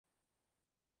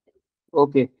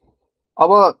Okay,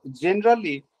 अब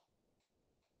generally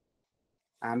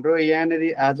हाम्रो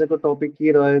यहाँनिर आजको टपिक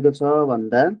के रहेको छ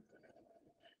भन्दा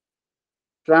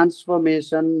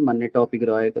ट्रान्सफर्मेसन भन्ने टपिक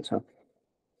रहेको छ।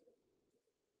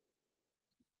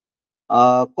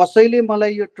 कसैले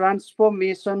मलाई यो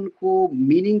ट्रान्सफर्मेसनको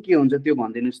मिनिङ के हुन्छ त्यो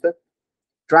भनिदिनुहोस् त।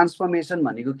 ट्रान्सफर्मेसन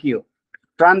भनेको के हो?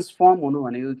 ट्रान्सफर्म हुनु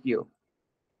भनेको के हो?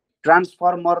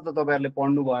 ट्रान्सफर्मर त तपाईँहरूले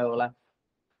पढ्नुभयो होला,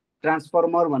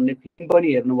 ट्रान्सफर्मर भन्ने फिल्म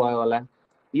पनि हेर्नुभयो होला।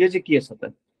 यो चाहिँ के छ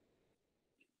त?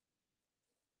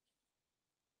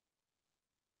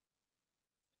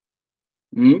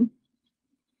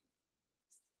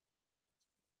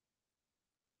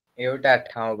 एउटा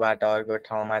ठाउँबाट अर्को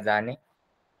ठाउँमा जाने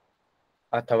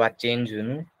अथवा चेन्ज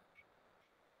हुनु।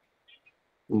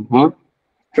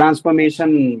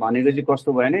 ट्रान्सफर्मेसन भनेको चाहिँ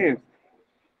कस्तो भयो भने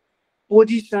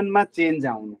पोजिसनमा चेन्ज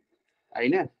आउनु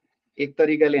हैन। एक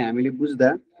तरिकाले हामीले बुझ्दा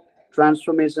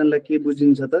ट्रान्सफर्मेसनलाई के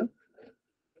बुझिन्छ त?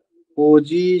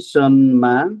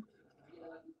 पोजिसनमा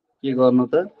के गर्नु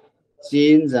त?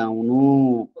 चेन्ज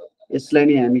आउनु। यसलाई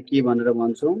नै हामी के भनेर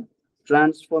भन्छौँ?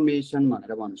 ट्रान्सफर्मेसन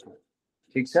भनेर भन्छौँ।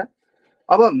 ठिक छ।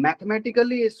 अब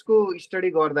म्याथमेटिकल्ली यसको स्टडी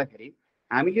गर्दाखेरि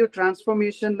हामीले यो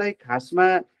ट्रान्सफर्मेसनलाई खासमा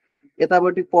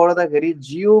यतापट्टि पढ्दाखेरि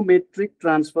जियोमेट्रिक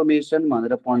ट्रान्सफर्मेसन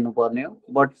भनेर पढ्नु पर्ने हो।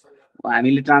 बट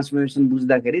हामीले ट्रान्सफर्मेसन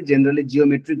बुझ्दाखेरि जेनरली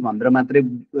जियोमेट्रिक भनेर मात्रै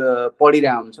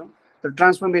पढिरहेका हुन्छौँ। तर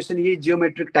ट्रान्सफर्मेसन यही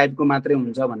जियोमेट्रिक टाइपको मात्रै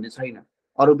हुन्छ भन्ने छैन,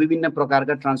 अरू विभिन्न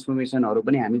प्रकारका ट्रान्सफर्मेसनहरू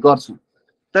पनि हामी गर्छौँ।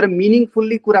 तर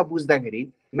मिनिङफुल्ली कुरा बुझ्दाखेरि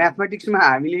म्याथमेटिक्समा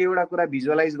हामीले एउटा कुरा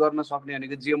भिजुअलाइज गर्न सक्ने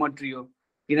भनेको जियोमेट्री हो,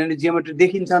 किनभने जियोमेट्री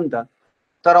देखिन्छ नि त।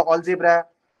 तर अल्जेब्रा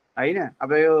हैन,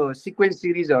 अब यो सिक्वेन्स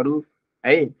सिरिजहरू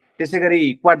है, त्यसै गरी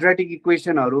क्वाड्रेटिक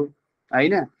इक्वेसनहरू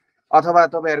हैन, अथवा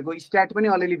तपाईँहरूको स्ट्याट पनि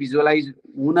अलिअलि भिजुअलाइज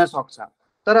हुन सक्छ।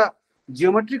 तर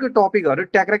जियोमेट्रीको टपिकहरू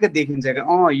ट्याक्राकै देखिन्छ कि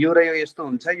यो र यो यस्तो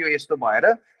हुन्छ, यो यस्तो भएर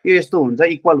यो यस्तो हुन्छ,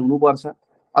 इक्वल हुनुपर्छ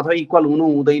अथवा इक्वल हुनु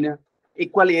हुँदैन,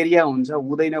 इक्वल एरिया हुन्छ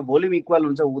हुँदैन, भोल्युम इक्वल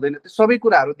हुन्छ हुँदैन, त्यो सबै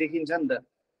कुराहरू देखिन्छ नि त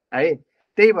है।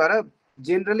 त्यही भएर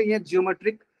जेनरली यहाँ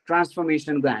जियोमेट्रिक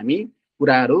ट्रान्सफर्मेसनको हामी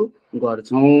कुराहरू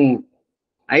गर्छौँ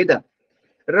है त।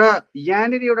 र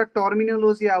यहाँनिर एउटा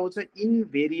टर्मिनोलोजी आउँछ,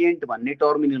 इनभेरिएन्ट भन्ने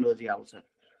टर्मिनोलोजी आउँछ।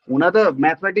 हुन त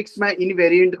म्याथमेटिक्समा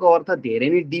इनभेरिएन्टको अर्थ धेरै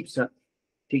नै डिप छ।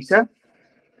 ठिक छ।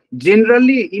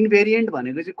 जेनरली इनभेरिएन्ट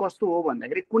भनेको चाहिँ कस्तो हो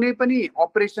भन्दाखेरि कुनै पनि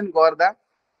अपरेसन गर्दा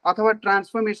अथवा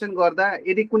ट्रान्सफर्मेसन गर्दा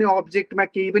यदि कुनै अब्जेक्टमा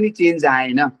केही पनि चेन्ज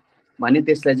आएन भने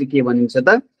त्यसलाई चाहिँ के भनिन्छ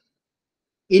त?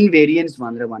 इनभेरिएन्स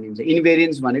भनेर भनिन्छ।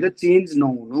 इनभेरिएन्स भनेको चेन्ज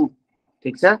नहुनु।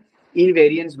 ठिक छ।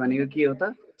 इनभेरिएन्स भनेको के हो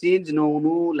त? चेन्ज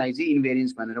नहुनुलाई चाहिँ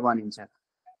इनभेरिएन्स भनेर भनिन्छ।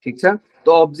 ठिक छ।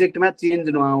 त्यो अब्जेक्टमा चेन्ज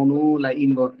नआउनुलाई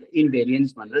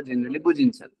इनभेरिएन्स भनेर जेनरली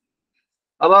बुझिन्छ।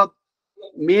 अब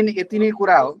मेन यति नै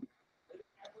कुरा हो।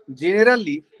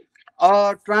 जेनरली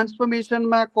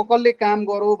ट्रान्सफर्मेसनमा कसले काम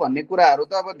गरौँ भन्ने कुराहरू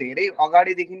त अब धेरै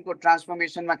अगाडिदेखिको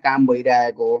ट्रान्सफर्मेसनमा काम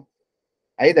भइरहेको हो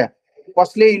है त।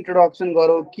 कसले इन्ट्रोडक्सन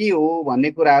गरौँ के हो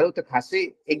भन्ने कुराहरू त खासै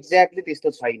एक्ज्याक्टली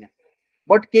त्यस्तो छैन।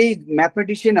 बट केही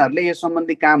म्याथमेटिसियनहरूले यो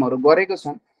सम्बन्धी कामहरू गरेको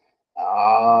छन्।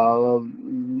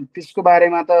 त्यसको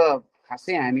बारेमा त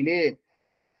खासै हामीले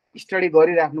स्टडी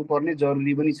गरिराख्नु पर्ने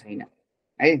जरुरी पनि छैन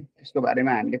है। त्यसको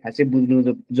बारेमा हामीले खासै बुझ्नु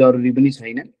जरुरी पनि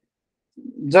छैन।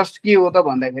 जस्ट के हो त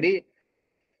भन्दाखेरि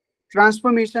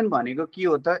ट्रान्सफर्मेसन भनेको के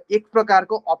हो त? एक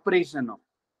प्रकारको अपरेसन हो।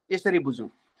 यसरी बुझौँ,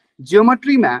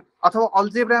 जियोमेट्रीमा अथवा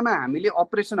अल्जेब्रामा हामीले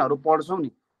अपरेसनहरू पढ्छौँ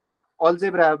नि।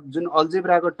 अल्जेब्रा जुन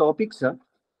अल्जेब्राको टपिक छ,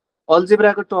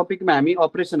 अल्जेब्राको टपिकमा हामी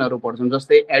अपरेसनहरू पढ्छौँ,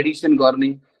 जस्तै एडिसन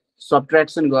गर्ने,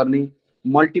 सब्ट्र्याक्सन गर्ने,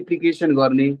 मल्टिप्लिकेसन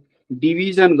गर्ने,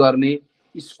 डिभिजन गर्ने,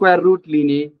 स्क्वायर रुट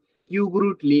लिने, क्युब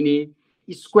रुट लिने,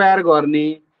 स्क्वायर गर्ने,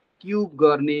 क्युब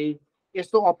गर्ने,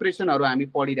 यस्तो अपरेसनहरू हामी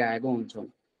पढिरहेको हुन्छौँ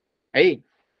है।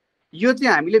 यो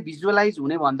चाहिँ हामीले भिजुअलाइज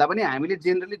हुने भन्दा पनि हामीले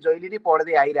जेनरली जहिले नै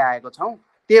पढ्दै आइरहेको छौँ।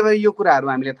 त्यही भएर यो कुराहरू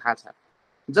हामीले थाहा छ।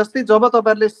 जस्तै जब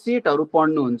तपाईँहरूले सेटहरू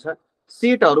पढ्नुहुन्छ,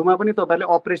 सेटहरूमा पनि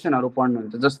तपाईँहरूले अपरेसनहरू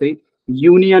पढ्नुहुन्छ। जस्तै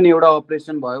युनियन एउटा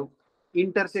अपरेसन भयो,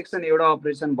 इन्टरसेक्सन एउटा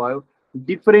अपरेसन भयो,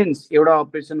 डिफरेन्स एउटा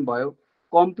अपरेसन भयो,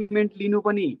 कम्प्लिमेन्ट लिनु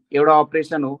पनि एउटा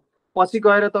अपरेसन हो। पछि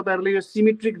गएर तपाईँहरूले यो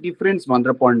सिमेट्रिक डिफरेन्स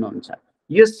भनेर पढ्नुहुन्छ।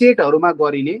 यो सेटहरूमा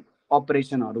गरिने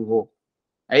अपरेसनहरू हो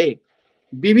है।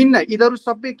 विभिन्न यिनीहरू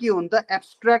सबै के हुन् त?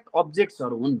 एब्स्ट्र्याक्ट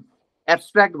अब्जेक्ट्सहरू हुन्।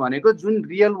 एब्स्ट्र्याक्ट भनेको जुन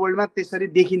रियल वर्ल्डमा त्यसरी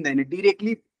देखिँदैन,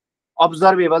 डिरेक्टली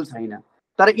अब्जर्भेबल छैन,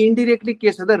 तर इन्डिरेक्टली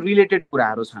के छ त? रिलेटेड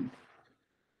कुराहरू छन्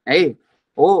है।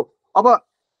 हो, अब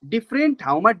डिफ्रेन्ट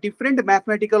ठाउँमा डिफ्रेन्ट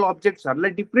म्याथमेटिकल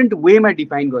अब्जेक्ट्सहरूलाई डिफ्रेन्ट वेमा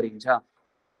डिफाइन गरिन्छ।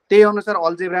 त्यही अनुसार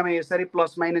अल्जेब्रामा यसरी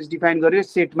प्लस माइनस डिफाइन गर्यो,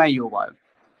 सेटमा यो भयो।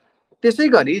 त्यसै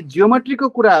गरी जियोमेट्रीको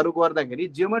कुराहरू गर्दाखेरि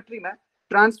जियोमेट्रीमा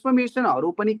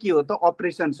ट्रान्सफर्मेसनहरू पनि के हो त?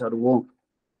 अपरेसन्सहरू हो।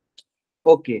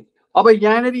 ओके, अब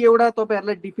यहाँनिर एउटा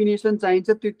तपाईहरुलाई डेफिनेसन चाहिन्छ,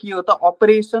 त्यो के हो त?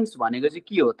 अपरेशन्स भनेको चाहिँ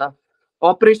के हो त?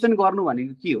 अपरेसन गर्नु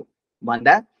भनेको के हो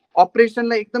भन्दा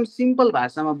अपरेसनलाई एकदम सिम्पल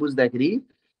भाषामा बुझ्दाखेरि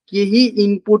केही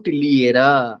इनपुट लिएर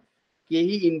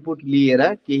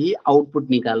केही आउटपुट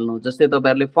निकाल्नु। जस्तै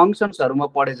तपाईहरुले फंक्सन्सहरुमा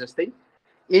पढे जस्तै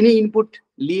एनी इनपुट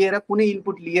लिएर कुनै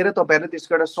इनपुट लिएर तपाईहरुले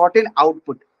त्यसको एउटा सर्टेन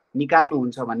आउटपुट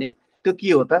निकाल्नुहुन्छ भने त्यो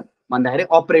के हो त भन्दाखेरि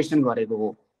अपरेसन गरेको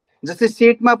हो। जस्तै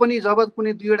सेटमा पनि जब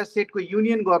कुनै दुईवटा सेटको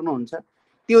युनियन गर्नुहुन्छ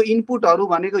त्यो इनपुटहरु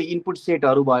भनेको इनपुट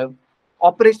सेटहरु भयो,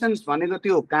 अपरेशन्स भनेको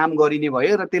त्यो काम गरिने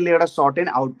भयो र त्यसले एउटा सर्टेन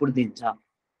आउटपुट दिन्छ।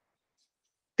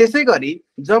 त्यसैगरी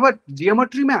जब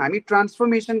जियोमेट्रीमा हामी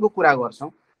ट्रान्सफर्मेसनको कुरा गर्छौं,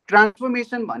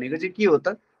 ट्रान्सफर्मेसन भनेको चाहिँ के हो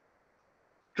त?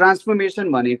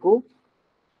 ट्रान्सफर्मेसन भनेको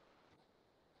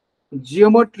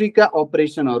जियोमेट्रीका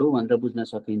अपरेसनहरु भनेर बुझ्न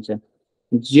सकिन्छ।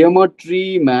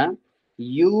 जियोमेट्रीमा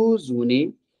युज हुने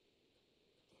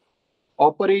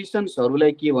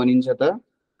अपरेसन्सहरुलाई के भनिन्छ त?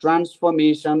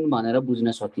 ट्रान्सफर्मेसन भनेर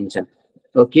बुझ्न सकिन्छ।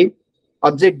 ओके,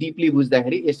 अझै डिपली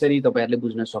बुझ्दाखेरि यसरी तपाईहरुले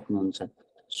बुझ्न सक्नुहुन्छ।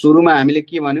 सुरुमा हामीले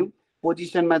के भन्यौ?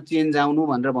 पोजिसनमा चेन्ज आउनु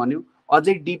भनेर भन्यौ।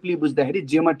 अझै डिपली बुझ्दाखेरि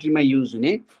जियोमेट्रीमा युज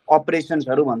हुने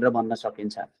अपरेसन्सहरु भनेर भन्न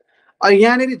सकिन्छ।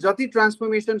 यहाँनिर जति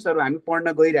ट्रान्सफर्मेसन्सहरु हामी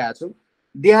पढ्न गइरहेछौं,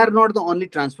 they are not the only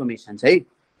ट्रान्सफर्मेसन्स है,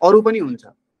 अरु पनि हुन्छ।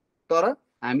 तर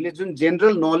हामीले जुन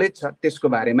जेनरल नलेज छ त्यसको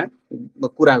बारेमा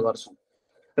कुरा गर्छौं।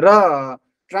 र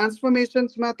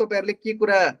ट्रान्सफर्मेसन्समा तपाईहरुले के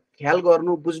कुरा ख्याल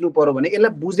गर्नु बुझ्नु पर्यो भने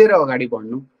यसलाई बुझेर अगाडि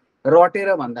बढ्नु,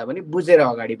 रटेर भन्दा पनि बुझेर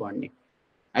अगाडि बढ्ने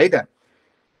है त।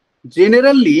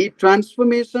 जेनरली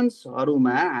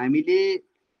ट्रान्सफर्मेसन्सहरुमा हामीले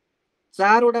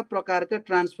चारवटा प्रकारका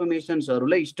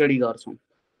ट्रान्सफर्मेसन्सहरुलाई स्टडी गर्छौं।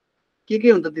 के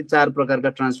हुन्छ ती चार प्रकारका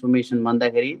ट्रान्सफर्मेसन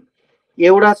भन्दाखेरि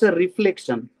एउटा छ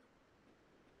रिफ्लेक्सन,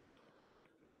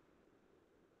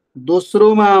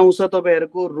 दोस्रोमा आउँछ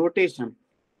तपाईहरुको रोटेसन,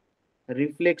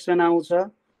 रिफ्लेक्सन आउँछ,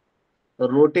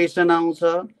 रोटेसन आउँछ,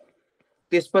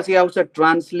 त्यसपछि आउँछ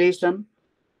ट्रान्सलेसन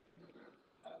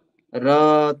र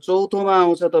चौथोमा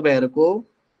आउँछ तपाईहरुको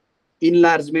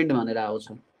इन्लार्जमेन्ट भनेर आउँछ।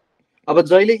 अब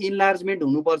जहिले इन्लार्जमेन्ट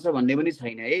हुनुपर्छ भन्ने पनि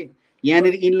छैन है।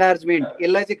 यहाँनिर इन्लार्जमेन्ट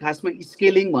यसलाई चाहिँ खासमा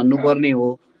स्केलिङ भन्नुपर्ने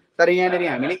हो, तर यहाँनिर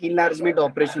हामीले इन्लार्जमेन्ट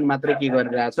अपरेसन मात्र के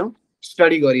गरिरहेछौं?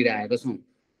 स्टडी गरिरहेका छौं।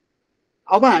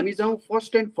 अब हामी जाउँ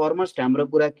फर्स्ट एन्ड फरमोस्ट हाम्रो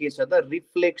कुरा के छ त?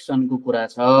 रिफ्लेक्सनको कुरा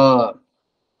छ।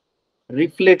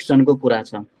 रिफ्लेक्सनको कुरा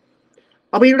छ।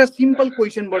 अब एउटा सिम्पल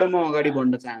क्वेशनबाट म अगाडि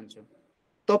बढ्न चाहन्छु।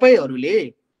 तपाईहरुले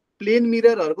प्लेन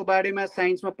मिररहरुको बारेमा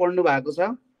साइन्समा पढ्नु भएको छ?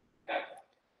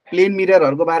 प्लेन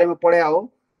मिररहरुको बारेमा पढ्या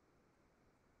हो?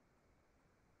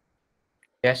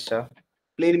 यस सर।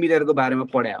 प्लेन मिररको बारेमा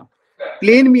पढ्या हो।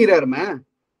 प्लेन मिररमा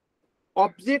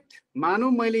अब्जेक्ट, मानौ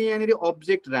मैले यहाँनिर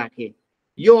अब्जेक्ट राखे,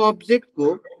 यो अब्जेक्टको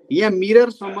यहाँ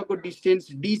मिररसम्मको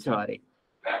डिस्टेन्स डी छ अरे।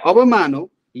 अब मानौ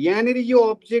यहाँनिर यो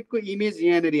अब्जेक्टको इमेज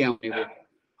यहाँनिर आउने भयो।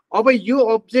 अब यो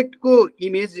अब्जेक्टको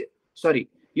इमेज, सरी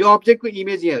यो अब्जेक्टको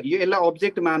इमेज यहाँ, यो यसलाई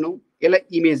अब्जेक्ट मानौ,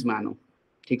 यसलाई इमेज मानौ,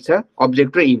 ठीक छ?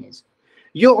 अब्जेक्ट र इमेज।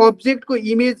 यो अब्जेक्टको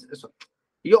इमेज,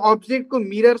 यो अब्जेक्टको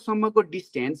मिररसम्मको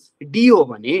डिस्टेन्स डी हो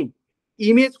भने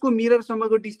इमेजको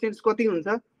मिररसम्मको डिस्टेन्स कति हुन्छ?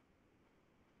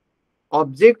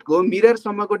 अब्जेक्टको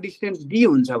मिररसम्मको डिस्टेन्स डी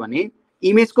हुन्छ भने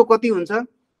इमेजको कति हुन्छ?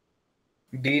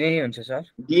 डी नै हुन्छ सर।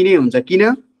 डी नै हुन्छ। किन?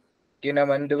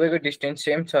 किनभने दुवैको डिस्टेन्स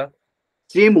सेम छ।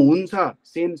 सेम हुन्छ,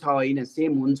 सेम छ हैन,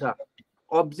 सेम हुन्छ।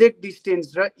 अब्जेक्ट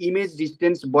डिस्टेन्स र इमेज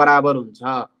डिस्टेन्स बराबर हुन्छ।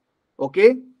 ओके,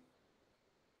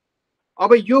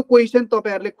 अब यो क्वेशन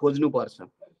तपाईहरुले खोज्नु पर्छ।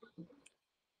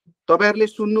 तपाईहरुले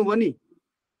सुन्नुभयो नि?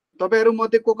 तपाईहरु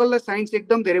मध्ये कसलाई साइन्स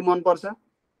एकदम धेरै मन पर्छ?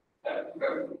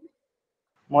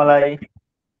 मलाई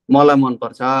मन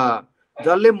पर्छ।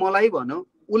 जसले मलाई भन्यो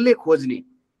उले खोज्ने।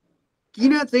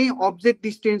 किन चाहिँ अब्जेक्ट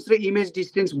डिस्टेन्स र इमेज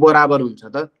डिस्टेन्स बराबर हुन्छ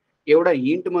त? एउटा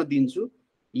हिन्ट म दिन्छु,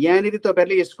 यहाँनिर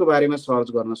तपाईहरुले यसको बारेमा सर्च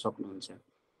गर्न सक्नुहुन्छ।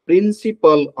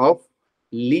 Principal of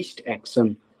list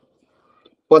action.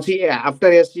 पछि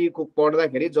आफ्टर एससी को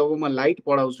पढ्दाखेरि जब म लाइट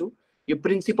पढाउँछु यो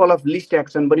प्रिन्सिपल अफ लिस्ट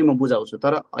एक्सन पनि म बुझाउँछु,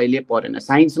 तर अहिले परेन।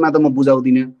 साइन्समा त म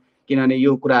बुझाउँदिन किनभने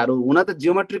यो कुराहरु हुन त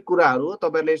जियोमेट्रिक कुराहरु हो,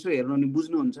 तपाईहरुले यसो हेर्नु नि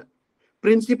बुझ्नुहुन्छ।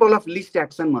 प्रिन्सिपल अफ लिस्ट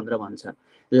एक्सन भनेर भन्छ।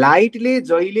 लाइटले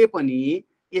जहिले पनि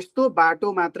यस्तो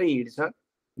बाटो मात्र हिँड्छ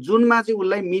जुनमा चाहिँ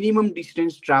उलाई मिनिमम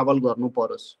डिस्टेन्स ट्राभल गर्नु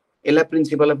परोस्, यसलाई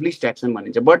प्रिन्सिपल अफ लिस्ट एक्सन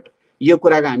भनिन्छ। बट यो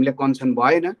कुराको हामीले कन्सर्न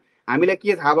भएन। हामीलाई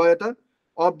के थाहा भयो त?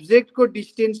 अब्जेक्टको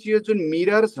डिस्टेन्स, यो जुन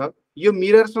मिरर छ यो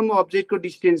मिररसम्म अब्जेक्टको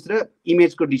डिस्टेन्स र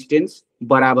इमेजको डिस्टेन्स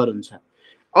बराबर हुन्छ।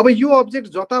 अब यो अब्जेक्ट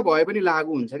जता भए पनि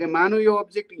लागू हुन्छ के। मानौ यो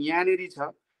अब्जेक्ट यहाँनिर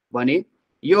छ भने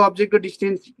यो अब्जेक्टको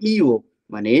डिस्टेन्स ई हो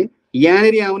भने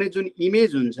यहाँनिर आउने जुन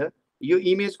इमेज हुन्छ यो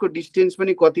इमेजको डिस्टेन्स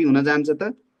पनि कति हुन जान्छ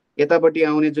त? यतापट्टि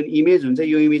आउने जुन इमेज हुन्छ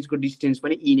यो इमेजको डिस्टेन्स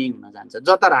पनि ई नै हुन जान्छ,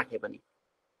 जता राखे पनि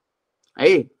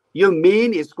है। यो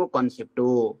मेन यसको कन्सेप्ट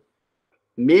हो।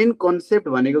 मेन कन्सेप्ट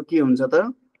भनेको के हुन्छ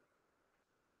त?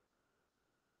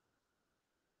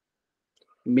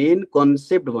 मेन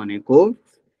कन्सेप्ट भनेको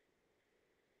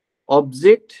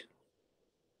object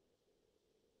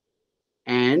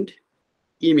and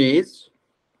image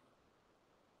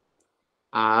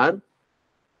are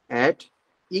at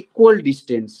equal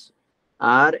distance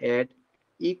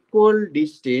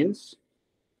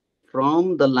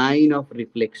from the line of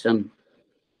reflection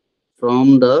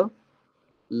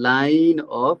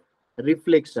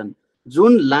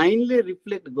जुन लाइनले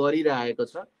रिफ्लेक्ट गरिरहेको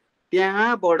छ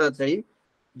त्यहाँबाट चाहिँ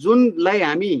जुनलाई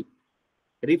हामी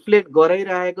रिफ्लेक्ट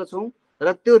गराइरहेको छौं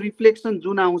र त्यो रिफ्लेक्सन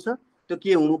जुन आउँछ त्यो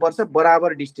के हुनुपर्छ?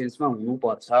 बराबर डिस्टेन्समा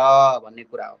हुनुपर्छ भन्ने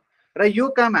कुरा हो। र यो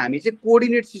काम हामी चाहिँ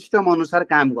कोअर्डिनेट सिस्टम अनुसार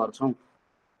काम गर्छौं।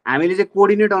 हामीले चाहिँ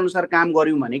कोअर्डिनेट अनुसार काम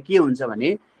गर्यौं भने के हुन्छ भने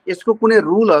यसको कुनै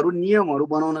रुलहरु नियमहरु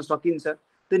बनाउन सकिन्छ।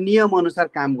 त्यो नियम अनुसार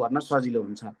काम गर्न सजिलो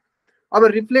हुन्छ। अब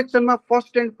रिफ्लेक्सनमा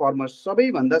फर्स्ट एन्ड फरमोस्ट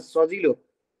सबैभन्दा सजिलो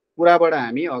कुराबाट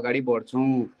हामी अगाडि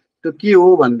बढ्छौं। त्यो के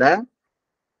हो भन्दा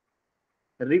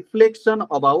reflection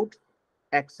about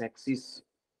x axis,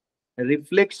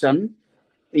 reflection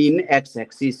in x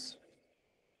axis.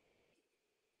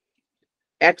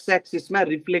 X एक्सिसमा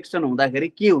reflection हुँदाखेरि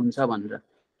के हुन्छ भनेर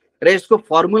र यसको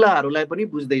फर्मुलाहरुलाई पनि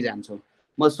बुझ्दै जान्छौं।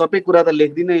 म सबै कुरा त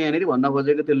लेख्दिन यहाँनेरि, भन्न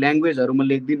खोजेको त्यो ल्याङ्ग्वेजहरु म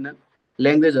लेख्दिन्न।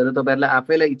 ल्याङ्ग्वेजहरु तपाईहरुलाई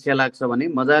आफैलाई इच्छा लाग्छ भने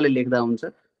मजाले लेख्दा हुन्छ।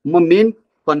 म मेन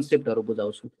कन्सेप्टहरु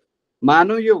बुझाउँछु।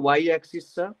 मानौ यो y एक्सिस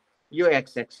छ, यो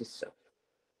x एक्सिस छ।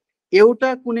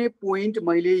 एउटा कुनै पोइन्ट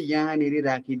मैले यहाँनेरि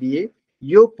राखिदिए,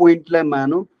 यो पोइन्टलाई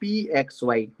मानौ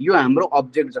pxy, यो हाम्रो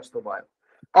अब्जेक्ट जस्तो भयो।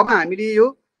 अब हामीले यो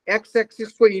x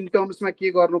एक्सिसको इन टर्म्समा के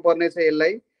गर्नुपर्ने छ?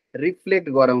 यसलाई रिफ्लेक्ट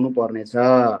गराउनु पर्ने छ।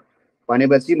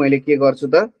 भनेपछि मैले के गर्छु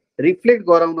त? रिफ्लेक्ट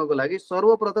गराउनको लागि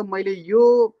सर्वप्रथम मैले यो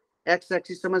x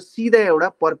एक्सिसमा सिधा एउटा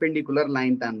परपेन्डिकुलर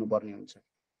लाइन तान्नु पर्ने हुन्छ।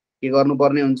 के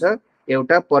गर्नुपर्ने हुन्छ?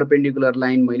 एउटा परपेन्डिकुलर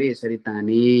लाइन मैले यसरी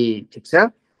ताने, ठीक छ?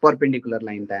 परपेन्डिकुलर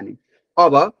लाइन ताने।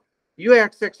 अब यो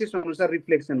x एक्सिस अनुसार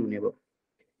रिफ्लेक्सन हुने भयो।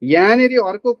 यहाँनेरि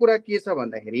अर्को कुरा के छ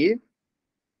भन्दाखेरि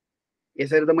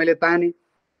यसरी त मैले ताने।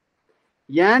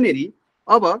 यहाँनेरि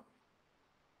अब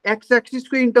एक्स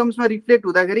एक्सिसको इन टर्म्समा रिफ्लेक्ट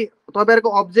हुँदाखेरि तपाईहरुको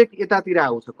अब्जेक्ट यतातिर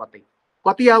आउँछ।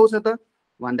 कति आउँछ त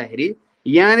भन्दाखेरि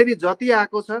यहाँनेरि जति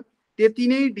आएको छ त्यति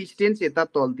नै डिस्टेन्स यता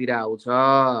तलतिर आउँछ,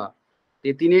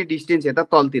 त्यति नै डिस्टेन्स यता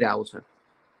तलतिर आउँछ।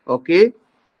 ओके,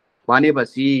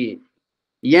 भनेपछि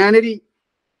यहाँनेरि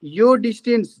यो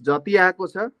डिस्टेन्स जति आएको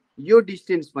छ यो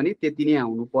डिस्टेन्स पनि त्यति नै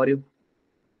आउनु पर्यो।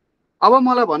 अब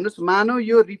मलाई भन्नुस्, मानौ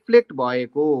यो रिफ्लेक्ट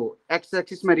भएको एक्स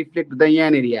एक्सिसमा रिफ्लेक्ट हुँदा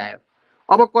यहाँनेरि आयो।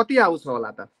 अब कति आउँछ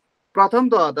होला त? प्रथम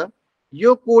त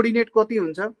यो कोअर्डिनेट कति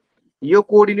हुन्छ? यो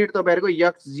कोअर्डिनेट तपाईहरुको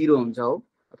x0 हुन्छ हो,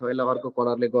 अथवा यसलाई अर्को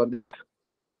कलरले गर्दिनु।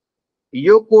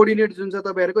 यो कोअर्डिनेट जुन छ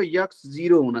तपाईहरुको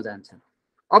x0 हुन जान्छ।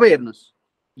 अब हेर्नुस्,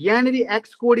 यहाँनेरि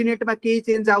x कोअर्डिनेटमा केही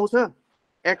चेन्ज आउँछ?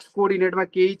 x कोअर्डिनेटमा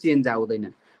केही चेन्ज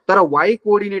आउँदैन। तर y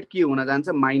कोअर्डिनेट के हुन जान्छ?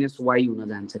 -y हुन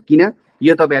जान्छ। किन?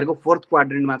 यो तपाईहरुको फोर्थ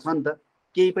क्वाड्रेन्टमा छ नि त,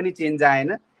 केही पनि चेन्ज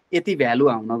आएन, यति भ्यालु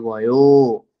आउन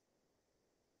गयो।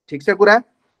 ठीक छ कुरा?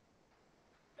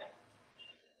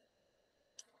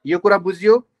 यो कुरा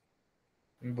बुझ्यो?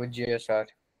 बुझ्यो सर।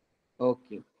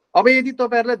 ओके। अब यदि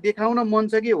तपाईहरुलाई देखाउन मन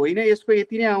छ कि होइन यसको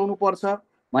यति नै आउनु पर्छ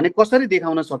भने कसरी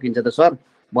देखाउन सकिन्छ त सर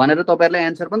भनेर तपाईहरुलाई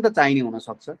एन्सर पनि त चाहिने हुन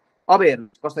सक्छ। अब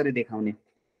हेर्नुस् कसरी देखाउने।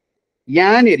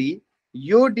 यहाँनेरि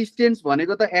यो डिस्टेन्स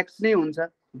भनेको त x नै हुन्छ,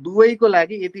 दुवैको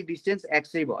लागि यति डिस्टेन्स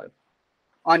x नै भयो।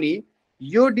 अनि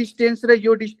यो डिस्टेन्स र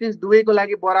यो डिस्टेन्स दुवैको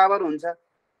लागि बराबर हुन्छ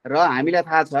र हामीलाई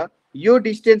थाहा छ यो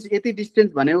डिस्टेन्स, यति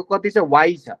डिस्टेन्स भनेको कति छ?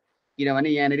 y छ। किनभने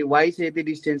यहाँनेरि y छ यति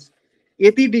डिस्टेन्स।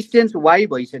 यति डिस्टेन्स y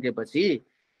भइसकेपछि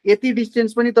यति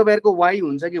डिस्टेन्स पनि तपाईहरुको y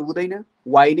हुन्छ कि हुँदैन?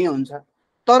 y नै हुन्छ।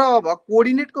 तर अब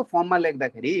कोअर्डिनेटको फर्ममा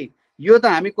लेख्दाखेरि यो त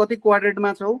हामी कति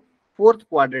क्वाड्रेन्टमा छौं? फोर्थ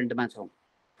क्वाड्रेन्टमा छौं।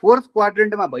 फोर्थ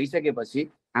क्वाड्रेन्टमा भइसकेपछि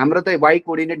हाम्रो त y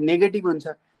कोअर्डिनेट नेगेटिभ हुन्छ,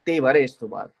 त्यही भएर यस्तो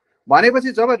भयो।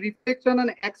 भनेपछि जब रिफ्लेक्सन अन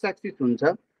एक्स एक्सिस हुन्छ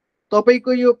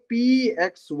तपाईको यो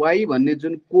pxy भन्ने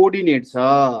जुन कोअर्डिनेट छ,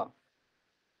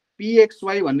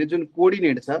 pxy भन्ने जुन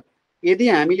कोअर्डिनेट छ, यदि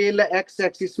हामीले यसलाई एक्स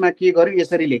एक्सिसमा के गर्यौं?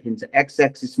 यसरी लेखिन्छ। एक्स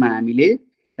एक्सिसमा हामीले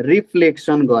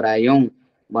रिफ्लेक्सन गरायौं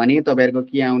भने तपाईहरुको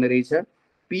के आउने रहेछ?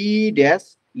 p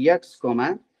डैश x,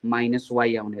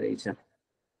 -y आउने रहेछ।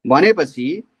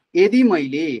 भनेपछि यदि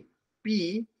मैले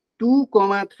p2,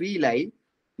 3 लाई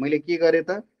मैले के गरे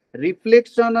त?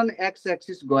 रिफ्लेक्सन अन एक्स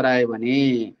एक्सिस गराए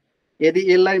भने, यदि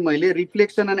यसलाई मैले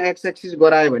रिफ्लेक्सन अन एक्स एक्सिस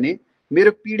गराए भने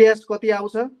मेरो p डैश कति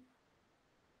आउँछ?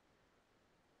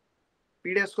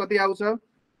 p डैश कति आउँछ?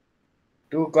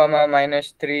 2,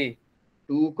 -3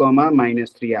 2,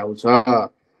 -3 आउँछ।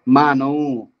 मानौ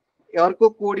अर्को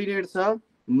कोअर्डिनेट छ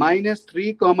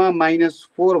 -3,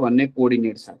 -4 भन्ने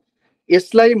कोअर्डिनेट छ।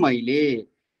 यसलाई मैले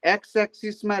एक्स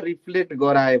एक्सिसमा रिफ्लेक्ट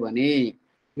गरायो भने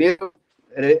मेरो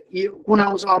कुन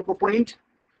आउँछ अर्को पोइन्ट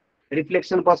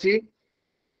रिफ्लेक्सन पछि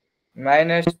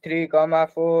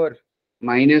 -3,4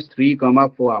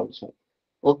 -3,4 आउँछ।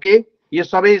 ओके, यो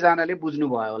सबैजनाले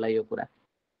बुझ्नुभयो होला यो कुरा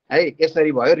है।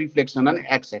 यसरी भयो रिफ्लेक्सन अन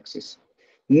एक्स एक्सिस।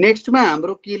 नेक्स्टमा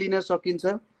हाम्रो के लिन सकिन्छ,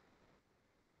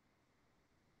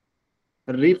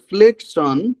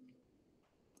 रिफ्लेक्सन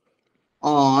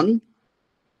अन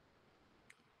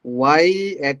वाई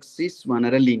एक्सिस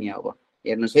भनेर लिने। अब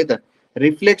हेर्नुहोस् है त,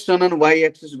 रिफ्लेक्सन अन वाई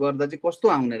एक्सिस गर्दा चाहिँ कस्तो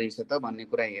आउने रहेछ त भन्ने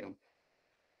कुरा हेरौँ।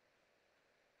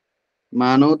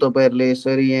 मानौ तपाईहरुले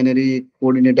यसरी यहाँनेर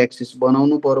कोअर्डिनेट एक्सिस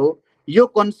बनाउनु पर्यो। यो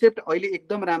कन्सेप्ट अहिले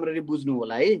एकदम राम्ररी बुझ्नु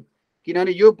होला है,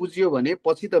 किनभने यो बुझ्यो भने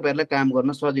पछि तपाईहरुलाई काम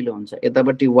गर्न सजिलो हुन्छ।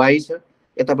 यतापट्टि y छ,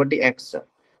 यतापट्टि x छ।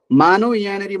 मानौ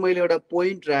यहाँनेर मैले एउटा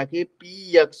पोइन्ट राखे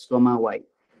px, y।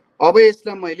 अब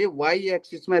यसलाई मैले y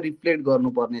एक्सिसमा रिफ्लेक्ट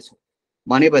गर्नुपर्ने छ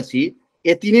भनेपछि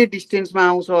यति नै डिस्टेन्समा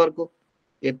आउँछ, अर्को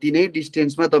यति नै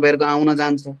डिस्टेन्समा तपाईहरुको आउन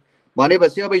जान्छ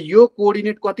भनेपछि अब यो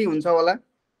कोअर्डिनेट कति हुन्छ होला,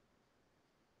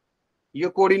 यो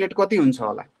कोअर्डिनेट कति हुन्छ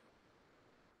होला,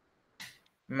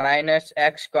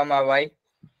 -x, y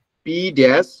p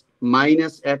dash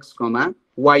 -x,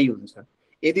 y हुन्छ।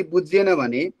 यदि बुझिएन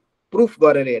भने प्रुफ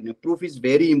गरेर हेर्नु। प्रुफ इज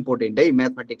भेरी इम्पोर्टेन्ट है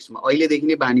म्याथमेटिक्समा, अहिलेदेखि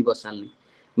नै बानी बसाल्ने।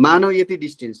 मानौ यति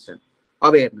डिस्टेन्स छ।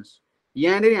 अब हेर्नुस्,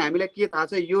 यहाँनेर हामीलाई के थाहा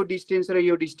छ, यो डिस्टेन्स र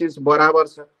यो डिस्टेन्स बराबर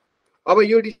छ। अब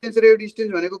यो डिस्टेन्स र यो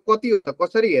डिस्टेन्स भनेको कति हो त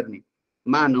कसरी हेर्ने,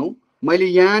 मानौ मैले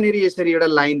यहाँनेर यसरी एउटा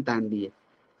लाइन तान्दिए,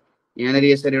 यहाँनेर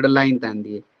यसरी एउटा लाइन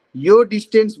तान्दिए। यो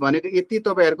डिस्टेन्स भनेको यति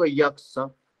तपाईहरुको x छ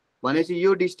भनेपछि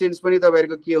यो डिस्टेन्स पनि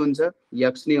तपाईहरुको के हुन्छ,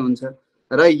 x नै हुन्छ।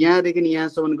 र यहाँदेखि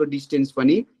यहाँसम्मको डिस्टेन्स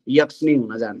पनि x नै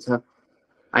हुन जान्छ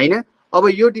हैन। अब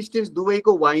यो डिस्टेन्स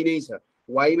दुवैको y नै छ,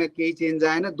 y मा केही चेन्ज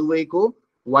आएन, दुवैको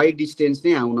y डिस्टेन्स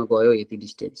नै आउन गयो यति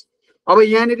डिस्टेन्स। अब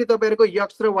यहाँनेर तपाईहरुको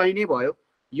x र y नै भयो,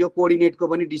 यो कोअर्डिनेटको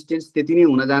पनि डिस्टेन्स त्यति नै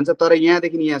हुन जान्छ। तर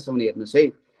यहाँदेखि यहाँसम्म हेर्नुस्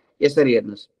है, यसरी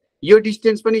हेर्नुस्, यो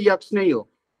डिस्टेन्स पनि x नै हो।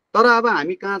 तर अब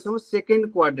हामी कहाँ छौं,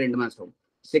 सेकेन्ड क्वाड्रेन्टमा छौं।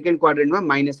 सेकेन्ड क्वाड्रेन्टमा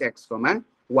 -x,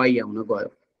 y आउन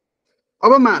गयो।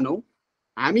 अब मानौ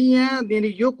हामी यहाँनेर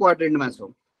यो क्वाड्रेन्टमा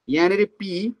छौं, यहाँनेर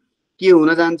p के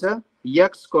हुन जान्छ,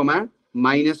 x,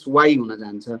 -y हुन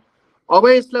जान्छ। अब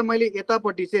यसलाई मैले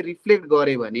यतापट्टि चाहिँ रिफ्लेक्ट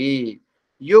गरे भने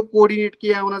यो कोअर्डिनेट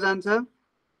के आउन जान्छ, -x,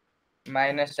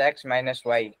 -y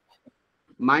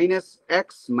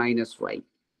 -x, -y,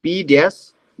 p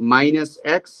dash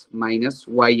 -x,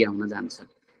 -y आउन जान्छ।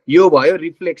 यो भयो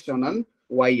रिफ्लेक्सन अन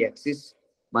y एक्सिस।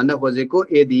 भन्न खोजेको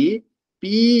यदि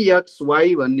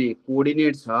pxy भन्ने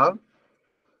कोअर्डिनेट छ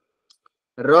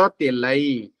र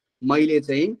त्यसलाई मैले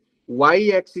चाहिँ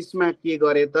y एक्सिसमा के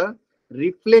गरे त,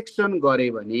 रिफ्लेक्सन गरे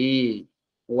भने,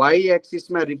 y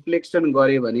एक्सिसमा रिफ्लेक्सन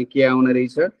गरे भने के आउने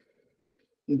रहेछ,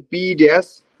 p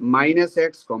डैश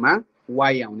 -x,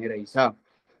 y आउने रहेछ।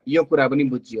 यो कुरा पनि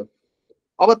बुझियो।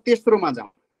 अब तेस्रोमा जाउँ,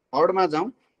 थर्डमा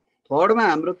जाउँ। थर्डमा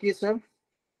हाम्रो के छ,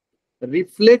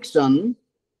 reflection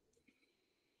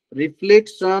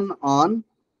on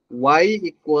y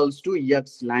equals to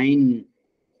x line.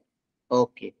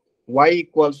 Okay, y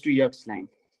equals to x line.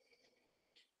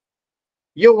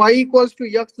 यो y equals to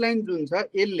x line जुन छ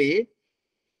यसले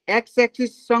x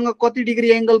एक्सिस सँग कति डिग्री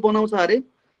एंगल बनाउँछ अरे,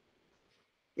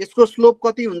 यसको स्लोप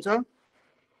कति हुन्छ,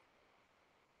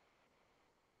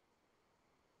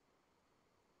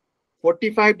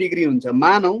 45 डिग्री हुन्छ।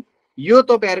 मानौ यो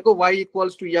तपाईहरुको y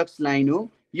equals to x line हो,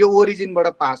 यो ओरिजिनबाट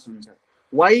पास हुन्छ।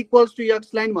 y equals to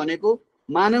x line भनेको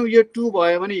मानौ यो 2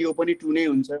 भयो भने यो पनि 2 नै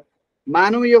हुन्छ,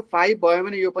 मानौ यो 5 भयो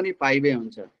भने यो पनि 5 नै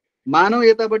हुन्छ, मानौ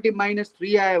यतापट्टि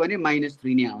 -3 आयो भने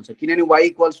 -3 नै आउँछ, किनभने y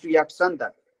इक्वल्स टु x छ नि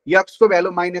त। x को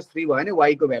भ्यालु -3 भयो भने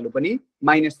y को भ्यालु पनि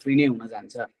 -3 नै हुन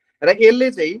जान्छ। र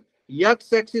यसले चाहिँ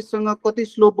x एक्सिस सँग कति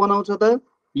स्लोप बनाउँछ त,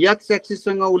 x एक्सिस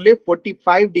सँग उसले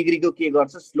 45 डिग्री को के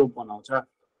गर्छ, स्लोप बनाउँछ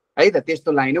है त।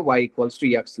 त्यस्तो लाइन हो y equals to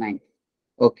x line.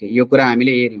 Okay, यो कुरा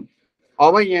हामीले हेर्यौं।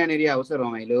 अब यहाँनेरि आउँछ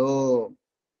रमाइलो।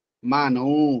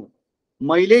 मानौ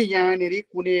मैले यहाँनेरि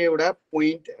कुनै एउटा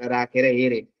पोइन्ट राखेर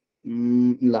हेरे,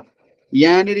 ल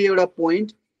यहाँनेरि एउटा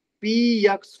पोइन्ट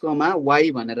px,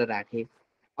 y भनेर राखे।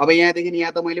 अब यहाँदेखि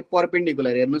यहाँ त मैले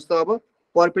परपेन्डिकुलर, हेर्नुस् त अब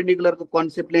परपेन्डिकुलरको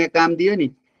कन्सेप्टले यहाँ काम दियो नि।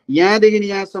 यहाँदेखि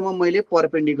यहाँसम्म मैले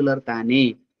परपेन्डिकुलर ताने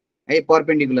है,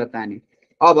 परपेन्डिकुलर ताने।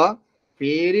 अब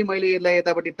फेरि मैले यसलाई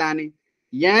यतापट्टि ताने।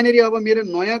 यहाँनेरि अब मेरो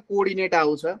नयाँ कोअर्डिनेट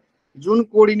आउँछ, जुन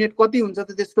कोअर्डिनेट कति हुन्छ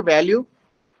त त्यसको भ्यालु,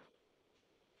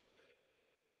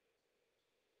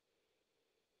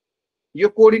 यो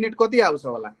कोअर्डिनेट कति आउँछ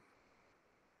होला,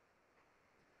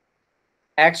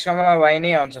 x, y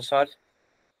नै आउँछ सर।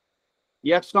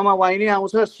 x, y नै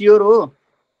आउँछ, स्योर हो?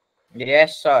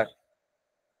 यस सर।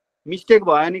 मिस्टेक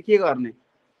भयो नि के गर्ने,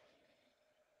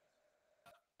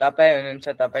 तपाईँ हुनुहुन्छ,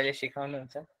 तपाईले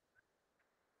सिकाउनुहुन्छ।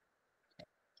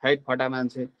 हैट फटा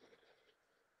मान्छे।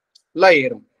 ल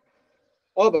हेरौँ।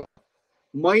 अब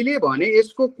मैले भने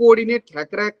यसको कोअर्डिनेट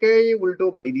ठ्याक्राकै उल्टो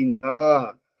भइदिन्छ।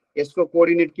 यसको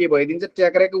कोअर्डिनेट के भइदिन्छ?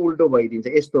 ट्याक्राकै उल्टो भइदिन्छ।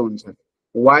 यस्तो हुन्छ,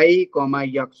 y,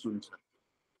 x हुन्छ।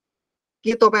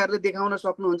 के तपाईहरुले देखाउन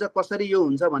सक्नुहुन्छ कसरी यो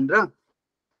हुन्छ भनेर?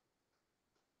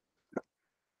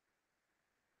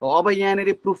 अब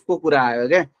यहाँनेरि प्रुफको कुरा आयो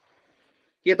क्या।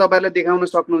 के तपाईहरुले देखाउन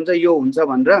सक्नुहुन्छ यो हुन्छ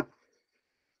भनेर?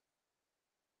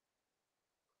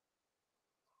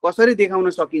 कसरी देखाउन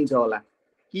सकिन्छ होला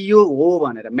कि यो हो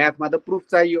भनेर? म्याथमा त प्रुफ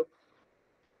चाहियो,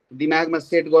 दिमागमा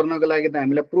सेट गर्नको लागि त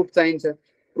हामीलाई प्रुफ चाहिन्छ।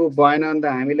 प्रुफ भएन भने त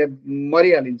हामीले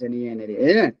मरिहालिन्छ नि यहाँनेरि,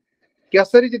 हैन?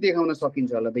 कसरी चाहिँ देखाउन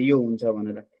सकिन्छ होला त यो हुन्छ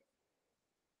भनेर?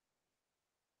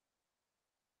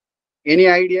 Any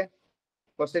idea?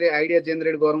 कसरी आइडिया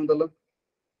जेनेरेट गरौँ त ल?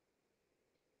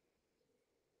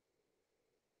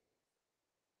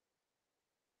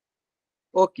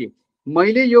 ओके,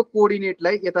 मैले यो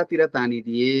कोअर्डिनेटलाई यतातिर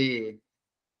तानिदिए,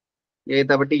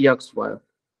 यतापट्टि x भयो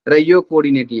र यो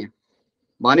कोअर्डिनेट यहाँ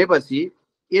भनेपछि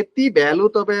यति भ्यालु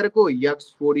तपाईहरुको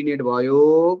x कोअर्डिनेट भयो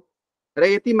र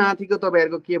यति माथिको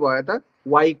तपाईहरुको के भयो त?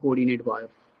 y कोअर्डिनेट भयो।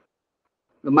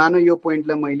 मानौ यो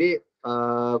पोइन्टलाई मैले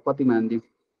कति मान्दिए?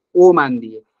 o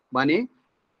मान्दिए भने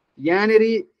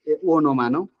यहाँनेरि o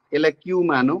नमानौ, यसलाई q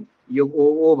मानौ, यो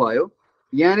o भयो।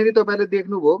 यहाँनेरि तपाईहरुले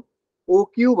देख्नुभयो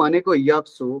OQ भनेको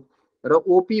x हो र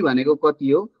OP भनेको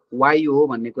कति हो? y हो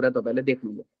भन्ने कुरा तपाईहरुले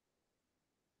देख्नुभयो।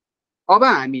 अब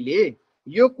हामीले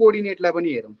यो कोअर्डिनेटलाई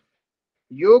पनि हेरौँ।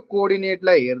 यो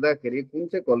कोअर्डिनेटलाई हेर्दाखेरि कुन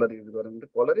चाहिँ कलर युज गरौँ त?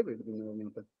 कलरै भेट्दिनँ म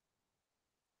त।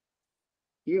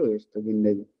 के हो यस्तो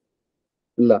जिन्दगी?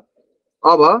 ल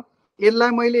अब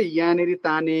यसलाई मैले यहाँनेरि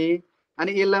ताने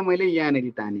अनि यसलाई मैले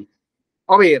यहाँनेरि ताने।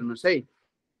 अब हेर्नुस् है,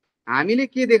 हामीले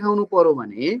के देखाउनु पर्यो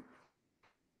भने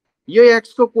यो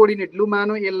x को कोअर्डिनेट लु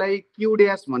मानौ यसलाई q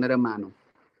ड्याश भनेर मानौ।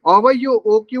 अब यो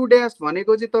OQ ड्याश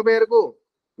भनेको चाहिँ तपाईहरुको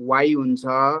y हुन्छ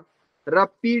र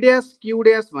p ड्याश q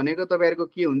ड्याश भनेको तपाईहरुको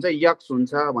के हुन्छ? x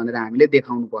हुन्छ भनेर हामीले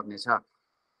देखाउनु पर्ने छ।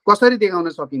 कसरी देखाउन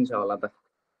सकिन्छ होला त?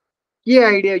 के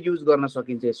आइडिया युज गर्न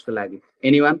सकिन्छ यसको लागि?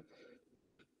 एनीवन?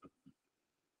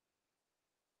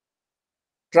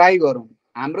 ट्राई गरौँ।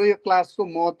 हाम्रो यो क्लासको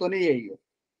महत्त्व नै यही हो।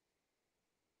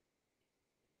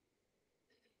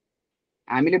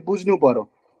 हामीले बुझ्नु पर्यो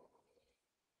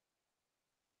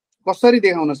कसरी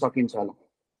देखाउन सकिन्छ होला।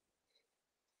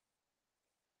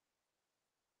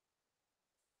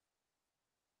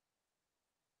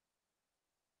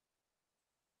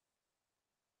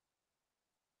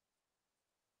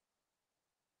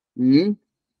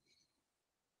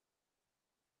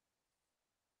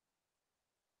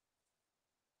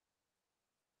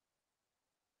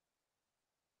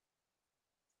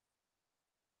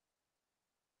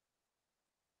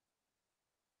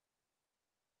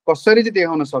 कसरी चाहिँ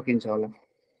देखाउन सकिन्छ होला?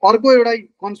 अर्को एउटा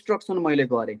कन्स्ट्रक्सन मैले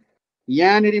गरेँ।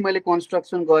 यहाँनेरि मैले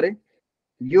कन्स्ट्रक्सन गरेँ,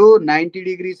 यो 90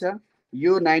 डिग्री छ,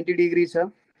 यो 90 डिग्री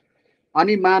छ।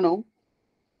 अनि मानौ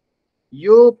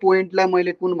यो पोइन्टलाई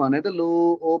मैले कुन भने त? लो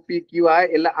OPQ आयो,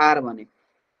 यसलाई R भने।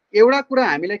 एउटा कुरा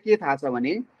हामीलाई के थाहा छ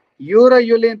भने यो र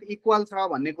यो लेन्थ इक्वल छ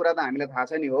भन्ने कुरा त हामीलाई थाहा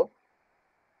छ नि हो।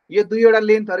 यो दुईवटा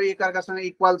लेन्थहरु एकअर्कासँग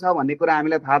इक्वल छ भन्ने कुरा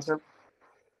हामीलाई थाहा छ।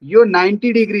 यो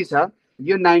 90 डिग्री छ,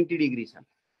 यो 90 डिग्री छ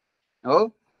हो।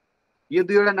 यो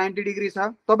दुईवटा 90 डिग्री छ।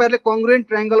 तपाईहरुले कङ्ग्रुएन्ट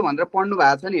ट्रायंगल भनेर पढ्नु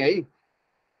भएको छ नि है?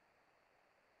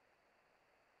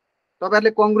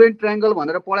 तपाईहरुले कङ्ग्रुएन्ट ट्रायंगल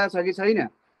भनेर पढाएको छ कि छैन?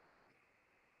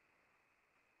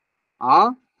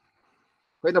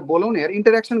 खोइ त बोलौँ न यार,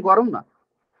 इन्टरेक्सन गरौँ न।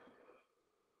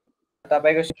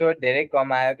 तपाईको स्कोर धेरै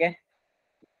कम आयो के?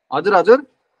 हजुर हजुर,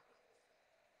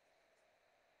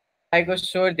 तपाईको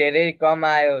स्कोर धेरै कम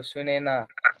आयो, सुनेन।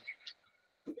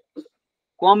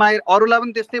 कम आयो? अरूलाई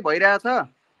पनि त्यस्तै भइरहेछ?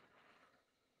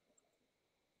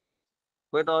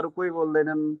 खोइ त अरू कोही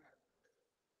बोल्दैनन्।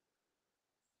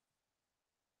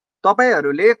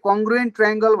 तपाईहरुले कङ्ग्रुएन्ट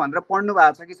ट्रायंगल भनेर पढ्नु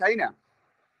भएको छ कि छैन?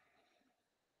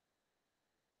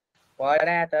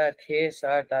 पढा त थिए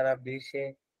सर, तर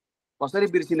बिर्से। कसरी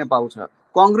बिर्सिन पाउँछ?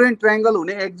 कङ्ग्रुएन्ट ट्रायंगल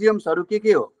हुने एक्जियम्सहरु के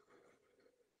हो?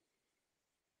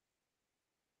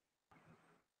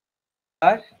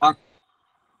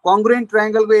 कङ्ग्रुएन्ट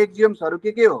ट्रायंगलको एक्जियम्सहरु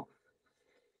के हो?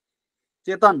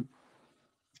 चेतन?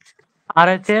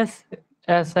 RHS,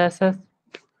 SSS.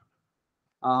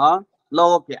 ल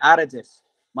ओके, RHS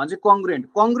भन्छ कङ्ग्रुएन्ट।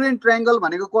 कङ्ग्रुएन्ट ट्रायंगल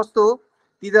भनेको कस्तो हो?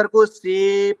 तिनीहरुको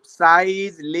सेप,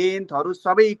 साइज, लेन्थहरु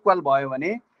सबै इक्वल भयो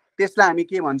भने त्यसलाई हामी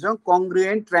के भन्छौं?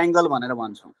 कङ्ग्रुएन्ट ट्रायंगल भनेर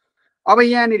भन्छौं। अब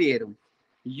यहाँनेरि हेरौँ,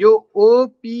 यो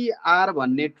OPR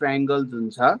भन्ने ट्रायंगल जुन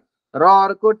छ र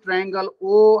अर्को ट्रायंगल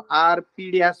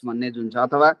ORP ड्याश भन्ने जुन छ,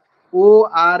 अथवा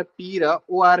ओआरपी र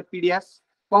ओआरपी ड्यास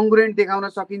कङ्ग्रुएन्ट देखाउन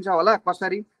सकिन्छ होला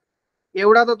कसरी?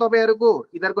 एउटा त तपाईहरुको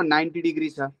इधरको 90 डिग्री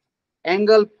छ,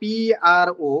 angle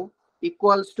PRO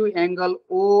equals to angle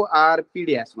ORP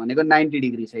dash भनेको 90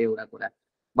 डिग्री छ एउटा कुरा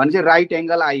भनेपछि राइट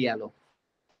एंगल आइहाल्यो।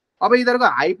 अब इधरको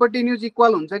हाइपोटेन्युज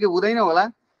इक्वल हुन्छ कि हुँदैन होला?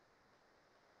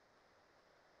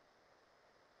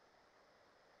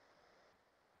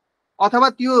 अथवा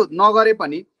त्यो नगरे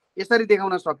पनि यसरी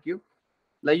देखाउन सकियो,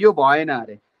 ल यो भएन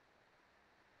अरे।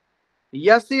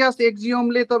 यस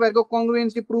एक्जियोमले तपाईहरुको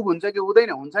कङ्ग्रुएन्सी प्रुभ हुन्छ कि हुँदैन?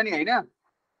 हुन्छ नि हैन?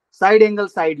 साइड एंगल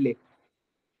साइडले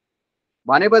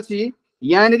भनेपछि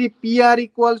यहाँनेरि PR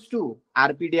equals to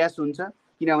RP dash हुन्छ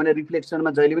किनभने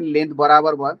रिफ्लेक्सनमा जहिले पनि लेन्थ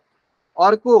बराबर भयो।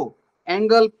 अर्को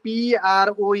angle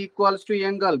PRO equals to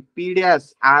angle P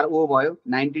dash RO भयो,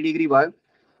 90 डिग्री भयो।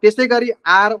 त्यसैगरी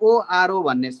RO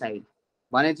भन्ने साइड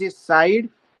भनेपछि साइड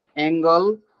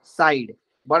एंगल साइड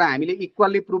बाट हामीले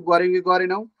इक्वली प्रुभ गर्यौं कि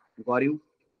गरेनौं? गर्यौं।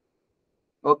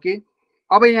 ओके,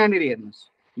 अब यहाँनेरि हेर्नुस्,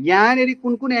 यहाँनेरि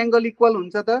कुन कुन एंगल इक्वल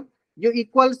हुन्छ त? यो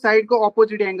इक्वल साइड को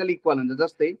अपोजिट एंगल इक्वल हुन्छ।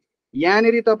 जस्तै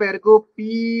यहाँनेरि तपाईहरुको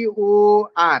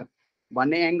POR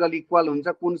भन्ने एंगल इक्वल हुन्छ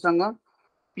कुनसँग?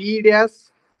 P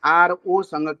ड्यास RO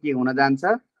सँग के हुन जान्छ?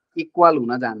 इक्वल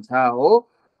हुन जान्छ हो।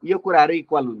 यो कुराहरु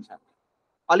इक्वल हुन्छ।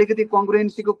 अलिकति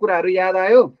कङ्ग्रुएन्सी को कुराहरु याद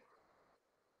आयो?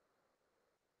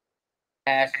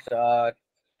 यस सर।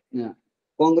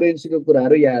 कङ्ग्रुएन्सी को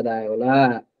कुराहरु याद आयो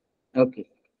होला। ओके,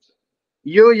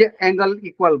 यो एंगल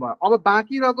इक्वल भयो। अब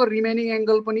बाँकी रहेको रिमेनिङ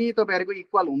एंगल पनि तपाईहरुको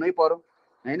इक्वल हुनै पर्यो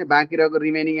हैन? बाँकी रहेको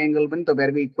रिमेनिङ एंगल पनि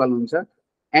तपाईहरुको इक्वल हुन्छ।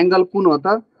 एंगल कुन हो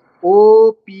त?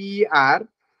 OPR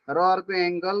र अर्को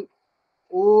एंगल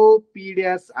OP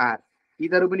ड्यास R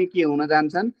यिनीहरु पनि के हुन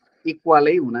जान्छन्?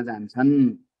 इक्वलै हुन जान्छन्।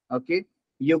 ओके,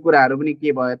 यो कुराहरु पनि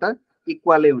के भयो त?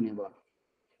 इक्वलै हुने भयो।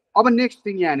 अब नेक्स्ट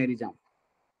थिङ यहाँनेरि जाउँ।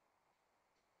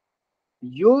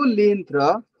 यो लेन्थ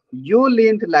र यो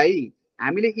लेन्थलाई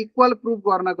हामीले इक्वल प्रुभ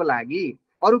गर्नको लागि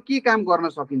अरु के काम गर्न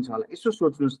सकिन्छ होला? यसो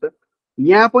सोच्नुस् त।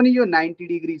 यहाँ पनि यो 90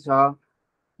 डिग्री छ,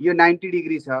 यो 90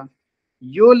 डिग्री छ।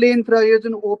 यो लेन्थ र यो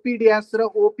जुन OP ड्यास र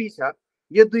OP छ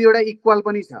यो दुईवटा इक्वल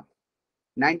पनि छ।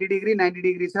 90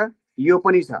 डिग्री छ, यो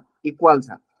पनि छ, इक्वल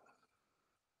छ।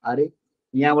 अरे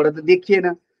यहाँबाट त देखिएन।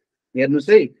 हेर्नुस्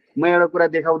है, म एउटा कुरा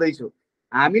देखाउँदै छु।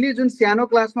 हामीले जुन सानो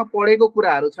क्लासमा पढेको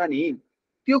कुराहरु छ नि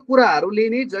त्यो कुराहरुले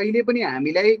नै जहिले पनि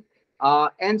हामीलाई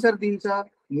एन्सर दिन्छ,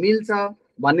 मिल्छ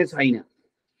भन्ने छैन।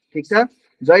 ठीक छ?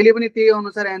 जहिले पनि त्यही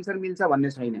अनुसार एन्सर मिल्छ भन्ने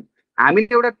छैन। हामीले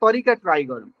एउटा तरिका ट्राई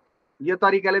गरौँ। यो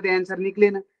तरिकाले त एन्सर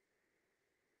निक्लेन।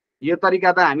 यो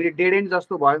तरिका त हामीले डेड एन्ड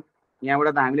जस्तो भयो। यहाँबाट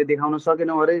त हामीले देखाउन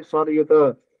सकेनौं अरे सर यो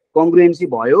त कङ्ग्रुएन्सी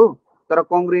भयो तर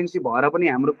कङ्ग्रुएन्सी भएर पनि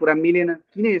हाम्रो कुरा मिलेन,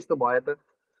 किन यस्तो भयो त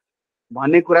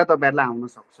भन्ने कुरा तपाईहरुलाई आउन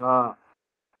सक्छ।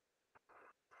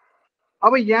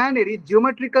 अब यहाँनेरि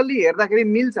जियोमेट्रिकली हेर्दाखेरि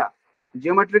मिल्छ,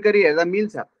 जियोमेट्रिकली हेर्दा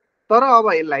मिल्छ, तर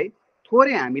अब यसलाई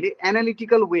थोरै हामीले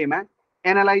एनालिटिकल वेमा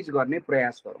एनालाइज गर्ने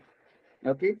प्रयास गरौँ।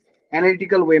 ओके,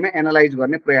 एनालिटिकल वेमा एनालाइज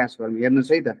गर्ने प्रयास गरौँ।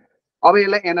 हेर्नुस् है त, अब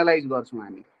यसलाई एनालाइज गर्छौं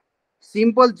हामी।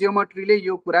 सिम्पल जियोमेट्रीले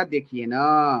यो कुरा देखिएन,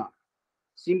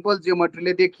 सिम्पल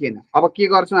जियोमेट्रीले देखिएन। अब के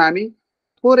गर्छौं हामी?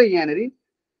 थोरै यहाँनेरि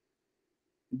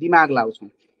दिमाग लाउँछौं।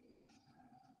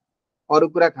 अरु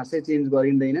कुरा खासै चेन्ज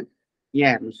गरिँदैन।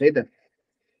 यहाँ हेर्नुस् है त,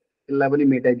 यसलाई पनि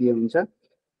मेटाइदिए हुन्छ।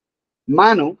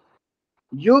 मानौ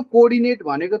यो कोअर्डिनेट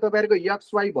भनेको तपाईहरुको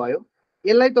XY भयो।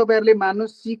 यसलाई तपाईहरुले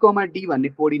मान्नुस् C, D भन्ने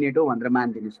कोअर्डिनेट हो भनेर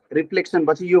मानिदिनुस्। रिफ्लेक्सन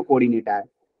पछि यो कोअर्डिनेट आयो।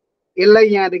 यसलाई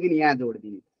यहाँदेखि यहाँ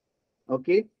जोड्दिने।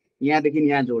 ओके, यहाँदेखि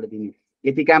यहाँ जोड्दिने।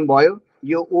 यति काम भयो।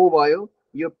 यो O भयो,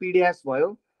 यो P ड्यास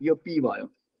भयो, यो P भयो।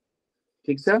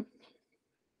 ठीक छ?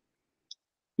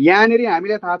 यहाँनेरि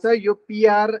हामीलाई थाहा छ यो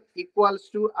PR equals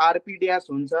to RP dash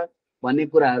हुन्छ भन्ने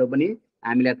कुराहरु पनि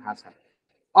हामीलाई थाहा छ।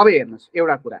 अब हेर्नुस्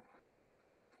एउटा कुरा,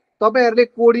 तपाईहरुले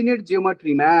कोअर्डिनेट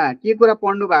जियोमेट्रीमा के कुरा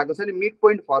पढ्नु भएको छ नि? मिड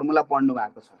पोइन्ट फर्मुला पढ्नु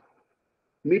भएको छ।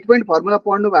 मिड पोइन्ट फर्मुला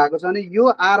पढ्नु भएको छ भने यो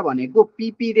R भनेको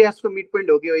PP ड्यास को मिड पोइन्ट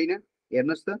हो कि होइन?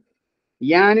 हेर्नुस् त,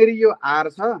 यहाँनेरि यो R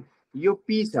छ, यो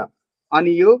P छ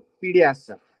अनि यो P ड्यास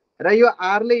छ र यो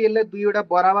R ले यसलाई दुईवटा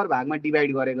बराबर भागमा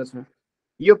डिवाइड गरेको छ।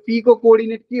 यो P को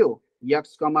कोअर्डिनेट के हो?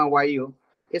 X, Y हो।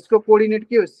 यसको कोअर्डिनेट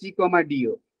के हो? C, D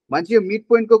हो। भन्छ यो मिड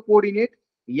पोइन्ट को coordinate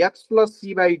X +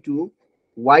 C/2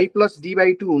 Y +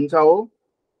 D/2 हुन्छ हो।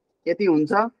 यति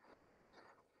हुन्छ?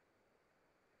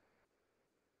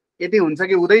 यति हुन्छ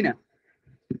कि हुँदैन?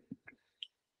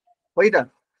 होइ त?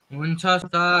 हुन्छ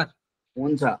सर।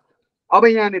 हुन्छ। अब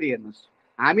यहाँनेरि हेर्नुस्,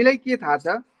 हामीलाई के थाहा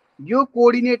छ? यो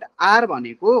कोअर्डिनेट R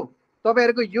भनेको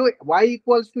तपाईहरुको यो Y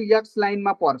 = X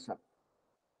लाइनमा पर्छ।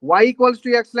 Y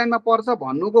 = X लाइनमा पर्छ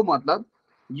भन्नुको मतलब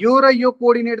यो र यो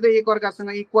कोअर्डिनेट त एक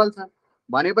अर्कासँग इक्वल छ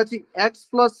भनेपछि X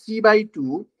 +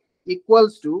 C/2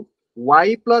 =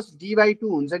 y plus d/2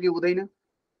 हुन्छ कि हुँदैन?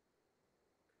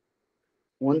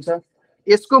 हुन्छ।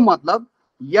 यसको मतलब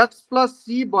x प्लस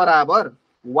c बराबर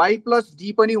y प्लस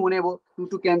d पनि हुने भयो, 2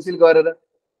 2 क्यान्सल गरेर।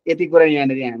 यति कुरा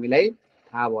यहाँनिर हामीलाई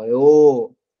थाहा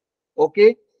भयो। ओके,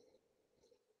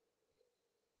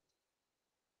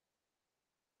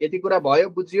 यति कुरा भयो,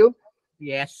 बुझ्यो?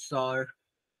 यस सर।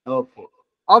 ओके,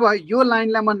 अब यो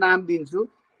लाइनलाई म नाम दिन्छु।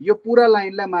 यो पुरा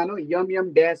लाइनलाई मानौ यम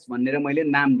ड्यास भनेर मैले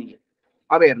नाम दिएँ।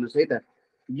 अब हेर्नुहोस् है त,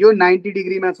 यो 90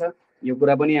 डिग्रीमा छ, यो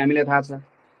कुरा पनि हामीलाई थाहा छ।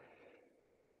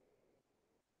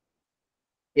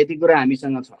 यति कुरा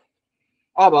हामीसँग छ।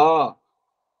 अब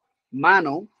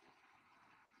मानौ,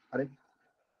 अरे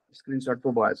स्क्रिनशट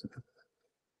पो भएछ त।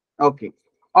 ओके,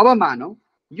 अब मानौ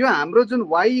यो हाम्रो जुन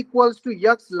y equals to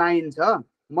x line छ,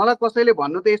 मलाई कसैले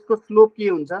भन्नु त यसको स्लोप के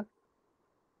हुन्छ?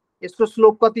 यसको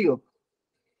स्लोप कति हो?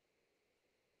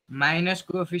 Minus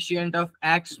coefficient of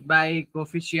x by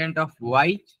coefficient of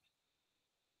y।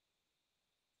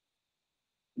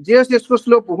 जे होस्, यसको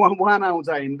स्लोप 1 आउँछ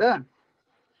हैन त?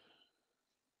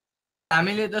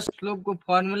 हामीले त स्लोपको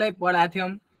फर्मुलै पढाएको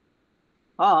थियौं।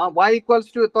 y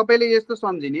इक्वल्स टु, तपाईले यस्तो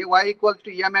सम्झिने, y equals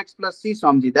to mx plus c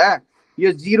सम्झिदा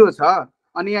यो 0 छ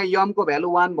अनि यहाँ m को भ्यालु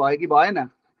 1 भयो कि भएन?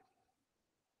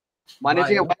 भने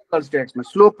चाहिँ y इक्वल्स टु x मा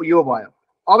स्लोप यो भयो।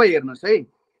 अब हेर्नुहोस् है,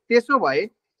 त्यसो भए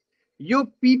यो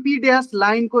pp ड्यास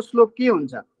लाइनको स्लोप के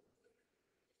हुन्छ?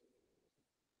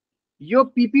 यो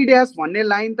pp ड्यास भन्ने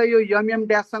लाइन त यो mm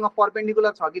ड्याससँग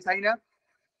परपेन्डिकुलर छ कि छैन?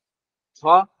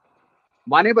 छ।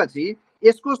 भनेपछि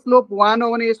यसको स्लोप 1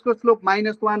 हो भने यसको स्लोप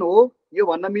 -1 हो। यो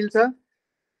भन्न मिल्छ?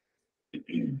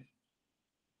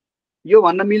 यो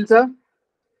भन्न मिल्छ?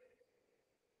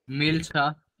 मिल्छ।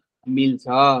 मिल्छ।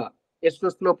 यसको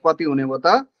स्लोप कति हुने भयो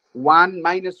त? 1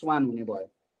 -1 हुने भयो।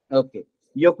 ओके,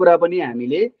 यो कुरा पनि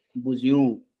हामीले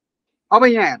बुझ्यौं। अब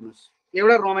यहाँ हेर्नुहोस्,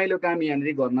 एउटा रमाइलो काम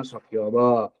यहाँनिर गर्न सक्यो।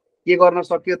 अब के गर्न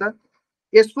सक्यो त?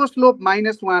 यसको स्लोप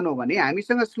 -1 हो भने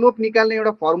हामीसँग स्लोप निकाल्ने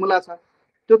एउटा फर्मुला छ।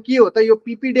 त्यो के हो त? यो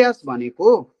pp ड्यास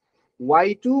भनेको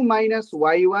y2 minus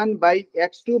y1 by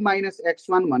x2 minus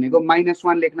x1 भनेको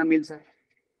 -1 लेख्न मिल्छ।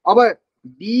 अब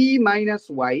d minus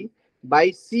y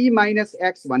by c minus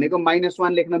x भनेको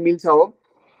 -1 लेख्न मिल्छ हो?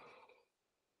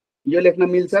 यो लेख्न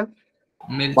मिल्छ?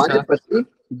 भनेपछि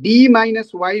d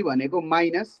माइनस y भनेको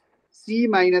माइनस c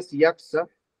माइनस x छ।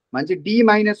 भनेपछि d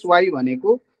माइनस y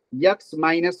भनेको x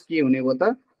माइनस के हुने भयो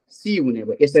त? c हुने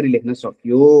भयो। यसरी लेख्न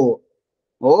सक्यो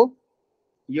हो?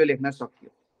 यो लेख्न सक्यो।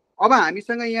 अब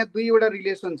हामीसँग यहाँ दुईवटा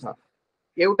रिलेसन छ।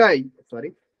 एउटा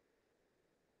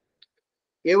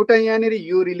यहाँनिर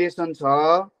यो रिलेसन छ,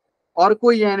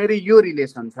 अर्को यहाँनिर यो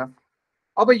रिलेसन छ।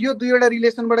 अब यो दुईवटा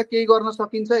रिलेसनबाट केही गर्न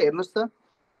सकिन्छ? हेर्नुहोस् त,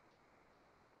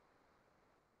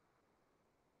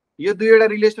 यो दुईवटा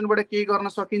रिलेसनबाट केही गर्न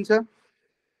सकिन्छ?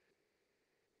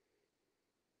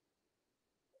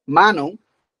 मानौ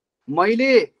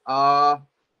मैले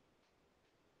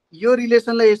यो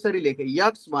रिलेसनलाई यसरी लेखेँ,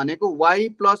 x भनेको y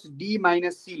plus d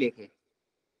minus c लेखेँ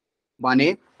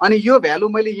भने, अनि यो भ्यालु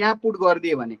मैले यहाँ पुट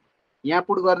गरिदिएँ भने, यहाँ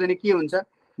पुट गरिदिने के हुन्छ?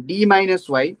 d minus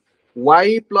y,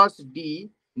 y plus d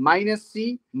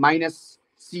minus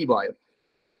c भयो।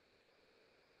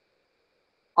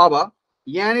 अब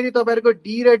यहाँनिर तपाईहरुको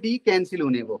d र d क्यान्सल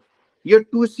हुने भयो। यो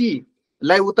 2c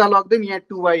लाई उता लग्दैन, यहाँ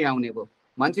 2y आउने भयो।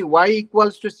 भनेपछि y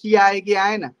इक्वल्स टु c आयो कि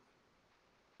आएन?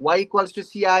 y इक्वल्स टु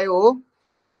c आयो हो?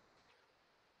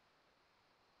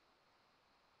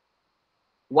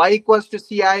 y इक्वल्स टु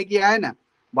c आयो कि आएन?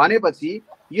 भनेपछि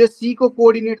यो c को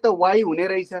कोअर्डिनेट त y हुने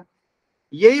रहेछ।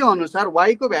 यही अनुसार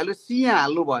y को भ्यालु c यहाँ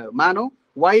हाल्नु भयो। मानौ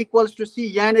y इक्वल्स टु c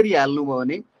यहाँनिर हाल्नु भयो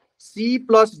भने c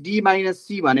plus d minus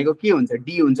c भनेको के हुन्छ?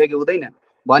 d हुन्छ कि हुँदैन?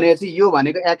 भनेपछि यो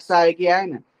भनेको x आयो कि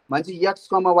आएन? भनेपछि x,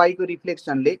 y को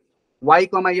रिफ्लेक्सनले y,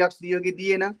 x दियो कि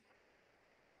दिएन?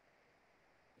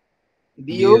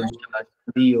 दियो,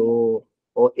 दियो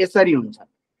हो। यसरी हुन्छ।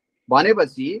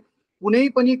 भनेपछि कुनै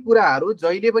पनि कुराहरू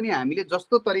जहिले पनि हामीले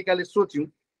जस्तो तरिकाले सोच्यौं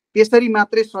त्यसरी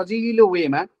मात्रै सजिलो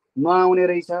वेमा नआउने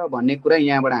रहेछ भन्ने कुरा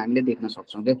यहाँबाट हामीले देख्न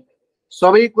सक्छौं के।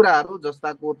 सबै कुराहरू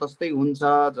जस्ताको तस्तै हुन्छ,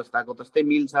 जस्ताको तस्तै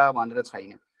मिल्छ भनेर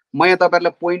छैन। म यहाँ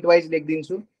तपाईहरुलाई पोइन्ट वाइज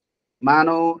लेखिदिन्छु।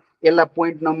 मानौ यसलाई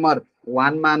पोइन्ट नम्बर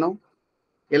 1 मानौ,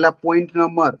 यसलाई पोइन्ट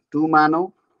नम्बर 2 मानौ,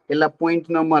 यसलाई पोइन्ट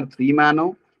नम्बर 3 मानौ,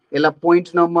 यसलाई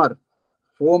पोइन्ट नम्बर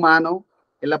 4 मानौ,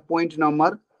 यसलाई पोइन्ट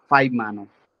नम्बर 5 मानौ।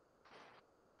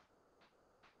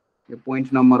 यो पोइन्ट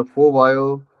नम्बर 4 भयो,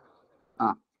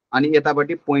 अनि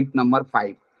यतापट्टि पोइन्ट नम्बर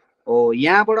 5 हो।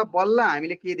 यहाँबाट बल्ल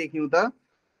हामीले के देख्यौं त?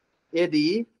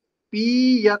 यदि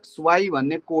pxy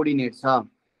भन्ने कोअर्डिनेट छ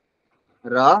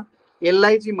र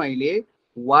यसलाई चाहिँ मैले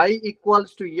y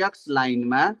इक्वल्स टु x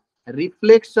लाइनमा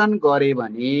रिफ्लेक्सन गरे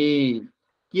भने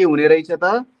के हुने रहेछ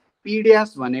त? p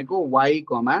ड्यास भनेको y,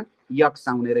 यक्स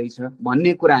आउने रहेछ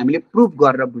भन्ने कुरा हामीले प्रुफ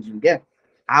गरेर बुझ्यौँ क्या।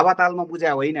 हावातालमा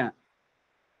बुझा होइन,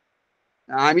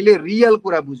 हामीले रियल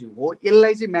कुरा बुझ्यौँ हो।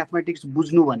 यसलाई चाहिँ म्याथमेटिक्स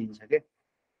बुझ्नु भनिन्छ क्या।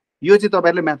 यो चाहिँ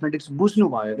तपाईँहरूले म्याथमेटिक्स बुझ्नु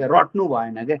भयो क्या, रट्नु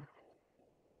भएन क्या।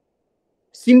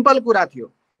 सिम्पल कुरा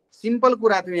थियो, सिम्पल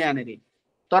कुरा थियो यहाँनिर,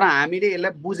 तर हामीले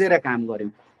यसलाई बुझेर काम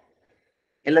गऱ्यौँ।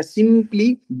 यसलाई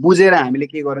सिम्पली बुझेर हामीले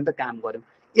के गर्यौँ त काम गऱ्यौँ।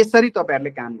 यसरी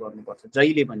तपाईँहरूले काम गर्नुपर्छ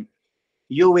जहिले पनि।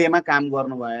 यो वेमा काम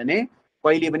गर्नुभयो भने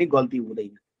कहिले पनि गल्ती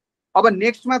हुँदैन। अब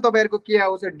नेक्स्टमा तपाईँहरूको के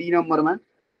आउँछ डी नम्बरमा,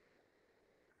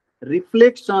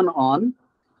 रिफ्लेक्सन अन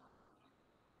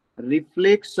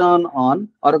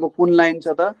अर्को कुन लाइन छ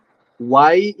त,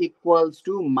 y equals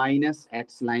to minus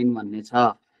x line भन्ने छ।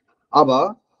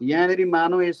 अब यहाँनिर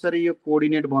मानौ यसरी यो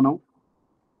कोअर्डिनेट बनाऊ,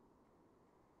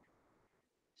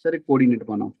 यसरी कोअर्डिनेट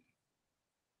बनाऊ।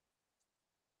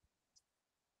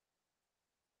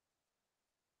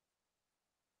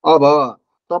 अब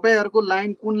तपाईहरुको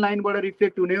लाइन कुन लाइनबाट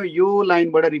रिफ्लेक्ट हुने हो, यो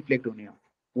लाइनबाट रिफ्लेक्ट हुने हो।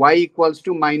 y equals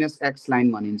to minus x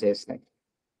line भनिन्छ यसलाई।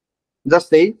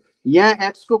 जस्तै यहाँ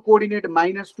x को कोअर्डिनेट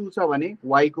 -2 छ भने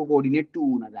y को कोअर्डिनेट 2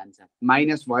 हुन जान्छ।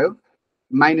 माइनस भयो,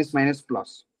 माइनस माइनस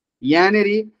प्लस।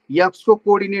 यहाँनेरि x को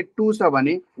कोअर्डिनेट 2 छ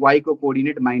भने y को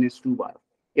कोअर्डिनेट -2 भयो।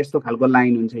 यस्तो खालको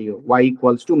लाइन हुन्छ यो y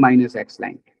equals to minus x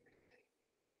line.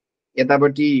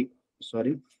 यतापट्टि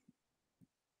सरी,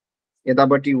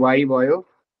 यतापट्टि y भयो,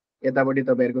 यतापट्टि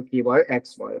तपाईहरुको के भयो,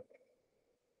 x भयो।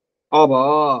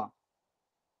 अब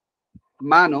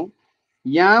मानौ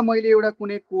यहाँ मैले एउटा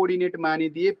कुनै कोअर्डिनेट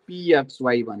मानिदिए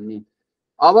pxy भन्ने।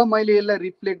 अब मैले यसलाई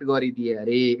रिफ्लेक्ट गरिदिए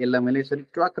अरे, यसलाई मैले यसरी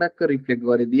ट्वाक्राक्क रिफ्लेक्ट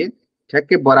गरिदिए,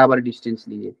 ठ्याक्कै बराबर डिस्टेन्स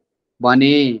लिए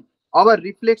भने अब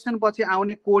रिफ्लेक्सन पछि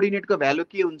आउने कोअर्डिनेटको भ्यालु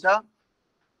के हुन्छ,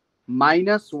 -y,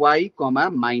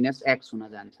 -x हुन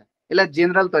जान्छ। यसलाई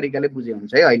जेनरल तरिकाले बुझे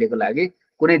हुन्छ है अहिलेको लागि।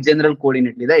 कुनै जेनरल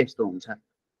कोअर्डिनेट लिँदा यस्तो हुन्छ।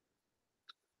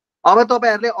 अब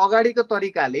तपाईहरुले अगाडिको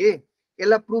तरिकाले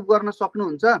यसलाई प्रुफ गर्न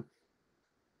सक्नुहुन्छ।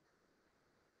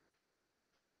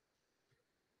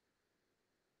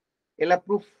 यसलाई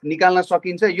प्रुफ निकाल्न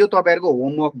सकिन्छ। यो तपाईहरुको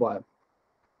होमवर्क भयो,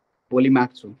 भोलि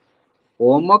माग्छु।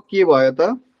 होमवर्क के भयो त,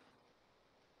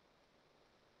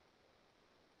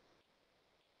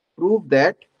 proof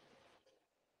that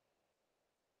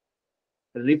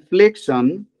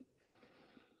reflection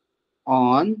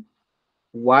on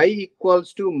y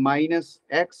equals to minus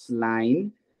x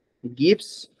line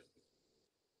gives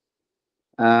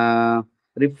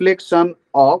reflection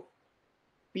of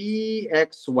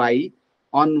pxy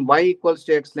on y equals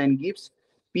to x line gives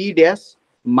p dash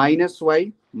minus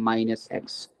y minus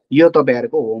x। यो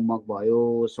तपाईहरुको होमवर्क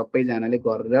भयो, सबैजनाले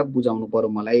गरेर बुझाउनु पर्यो।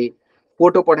 मलाई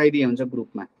फोटो पठाइदिए हुन्छ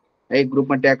ग्रुपमा है,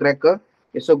 ग्रुपमा ट्याक्राक्क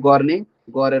यसो गर्ने,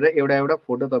 गरेर एउटा एउटा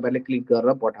फोटो तपाईहरुले क्लिक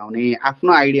गरेर पठाउने,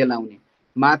 आफ्नो आइडिया लाउने।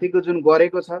 माथिको जुन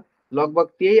गरेको छ लगभग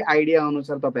त्यही आइडिया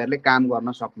अनुसार तपाईहरुले काम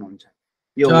गर्न सक्नुहुन्छ।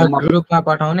 यो होमवर्क ग्रुपमा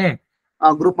पठाउने,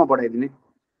 ग्रुपमा पठाइदिने।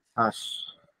 हस्,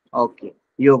 ओके,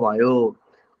 यो भयो।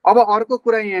 अब अर्को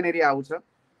कुरा यहाँनेरि आउँछ,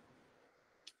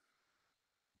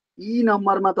 ई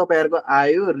नम्बरमा तपाईहरुको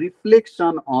आयो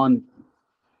reflection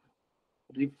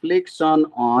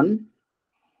on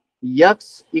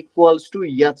x equals to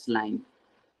h line.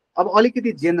 अब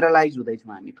अलिकति जेनरलाइज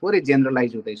हुँदैछौँ हामी, थोरै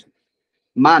जेनरलाइज हुँदैछौँ।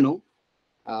 मानौ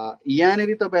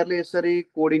यहाँनेरि तपाईहरुले यसरी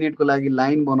कोअर्डिनेटको लागि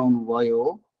लाइन बनाउनु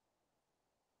भयो,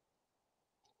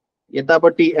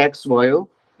 यतापट्टि x भयो,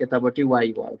 यतापट्टि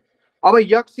y भयो। अब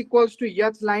x equals to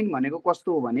h line भनेको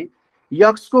कस्तो हो भने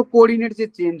x को कोअर्डिनेट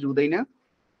चाहिँ चेन्ज हुँदैन,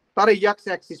 तर x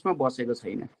एक्सिसमा बसेको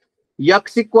छैन।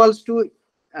 x इक्वल्स टु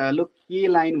लु के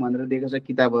लाइन भनेर दिएको छ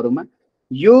किताबहरुमा,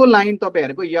 यो लाइन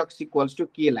तपाईहरुको x इक्वल्स टु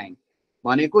के लाइन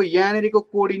भनेको यहाँनेरिको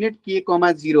कोअर्डिनेट k,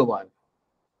 0 भयो।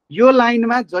 यो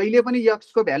लाइनमा जहिले पनि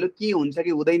x को भ्यालु के हुन्छ कि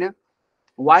हुँदैन,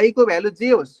 y को भ्यालु जे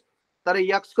होस्, तर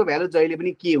x को भ्यालु जहिले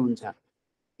पनि के हुन्छ।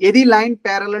 यदि line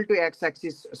parallel to x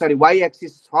axis sorry y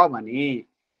axis छ भने,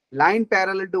 line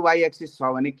parallel to y axis छ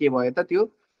भने के भयो त,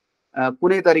 त्यो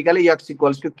कुनै तरिकाले x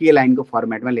इक्वल्स टु के लाइनको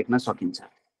फर्मेटमा लेख्न सकिन्छ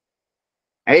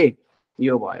है।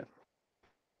 यो भयो।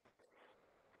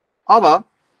 अब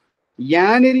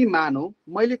यहाँनेरि मानौ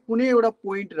मैले कुनै एउटा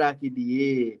पोइन्ट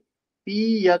राखिदिए,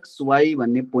 pxy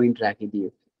भन्ने पोइन्ट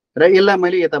राखिदिए र यसलाई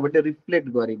मैले यतापट्टि रिफ्लेक्ट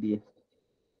गरिदिए,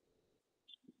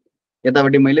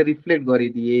 यतापट्टि मैले रिफ्लेक्ट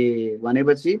गरिदिए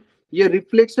भनेपछि यो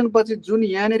रिफ्लेक्सन पछि जुन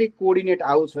यहाँनेरि कोअर्डिनेट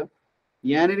आउँछ,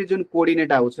 यहाँनेरि जुन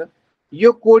कोअर्डिनेट आउँछ,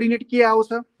 यो कोअर्डिनेट के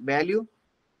आउँछ, भ्यालु,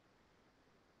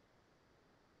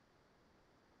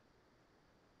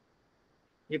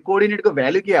 यो कोअर्डिनेटको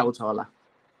भ्यालु के आउँछ होला,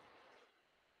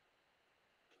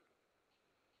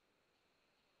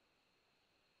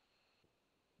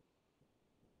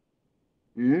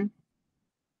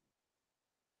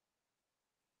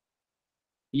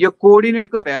 यो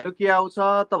कोअर्डिनेटको भ्यालु के आउँछ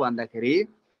त भन्दाखेरि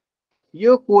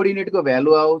यो कोअर्डिनेटको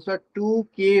भ्यालु आउँछ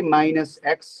 2k माइनस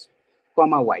x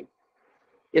कमा y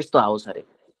यस्तो आउँछ रे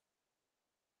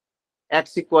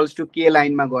x इक्वल्स टु k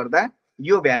लाइनमा गर्दा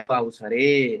यो भ्यालु आउँछ रे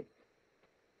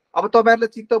अब तपाईहरुले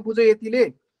चित्त बुझ्यो यतिले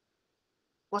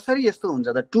कसरी यस्तो हुन्छ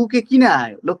त 2k किन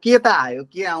आयो ल के त आयो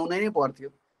के आउनै नै पर्थ्यो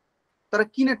तर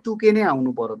किन 2k नै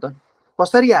आउनु पर्यो त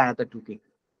कसरी आयो त 2k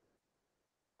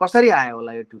कसरी आयो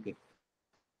होला यो 2k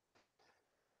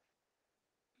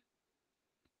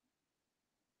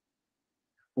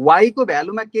y को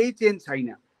भ्यालुमा केही चेन्ज छैन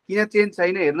किन चेन्ज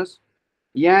छैन हेर्नुस्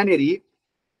यहाँनेरि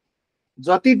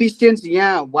जति डिस्टेन्स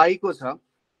यहाँ y को छ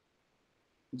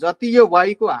जति यो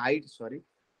y को हाइट सरी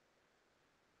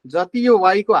जति यो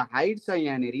y को हाइट छ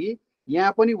यहाँनेरि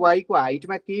यहाँ पनि y को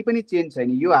हाइटमा केही पनि चेन्ज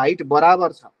छैन यो हाइट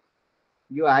बराबर छ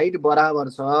यो हाइट बराबर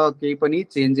छ केही पनि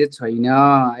चेन्जेस छैन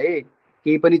है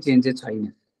केही पनि चेन्जेस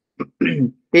छैन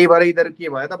त्यही भएर यिनीहरु के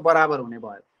भयो त बराबर हुने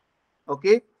भयो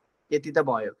ओके यति त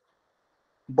भयो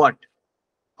बट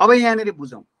अब यहाँनेरि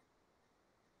बुझौं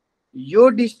यो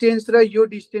डिस्टेन्स र यो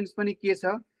डिस्टेन्स पनि के छ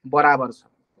बराबर छ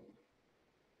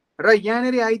र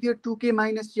यहाँनेरि आइदियो 2k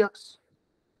माइनस x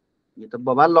यो त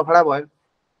बबाल लफडा भयो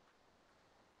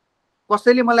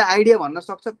कसैले मलाई आइडिया भन्न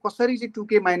सक्छ कसरी चाहिँ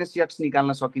 2k माइनस x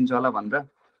निकाल्न सकिन्छ होला भनेर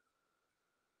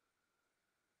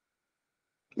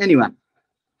एनीवान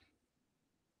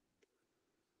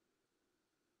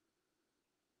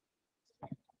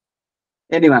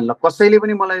एनीवान ल कसैले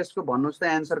पनि मलाई यसको भन्नुस् त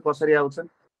आन्सर कसरी आउँछ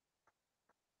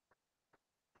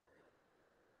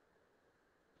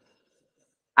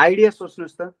आइडिया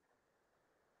सोच्नुस् त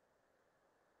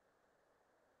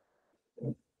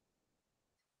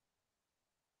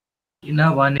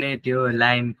किनभने त्यो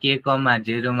लाइन k कमा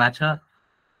 0 मा छ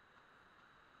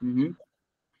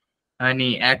अनि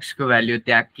x को भ्यालु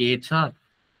त्यहाँ k छ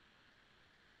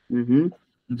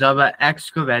जब x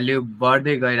को भ्यालु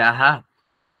बढ्दै गइरहा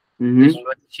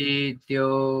त्यसपछि त्यो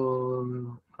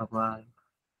अब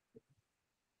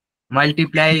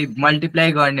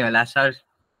मल्टिप्लाई गर्ने होला सर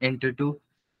इन्टु 2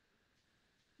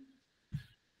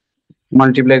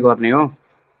 मल्टिप्लाई गर्ने हो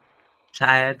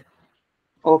सायद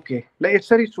ओके ल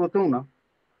यसरी सोचौं न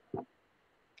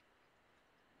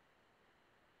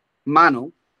मानौ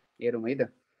हेरौं है त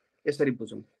यसरी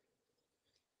बुझौं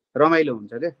रमाइलो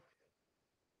हुन्छ के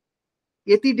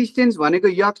यति डिस्टेन्स भनेको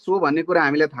x हो भन्ने कुरा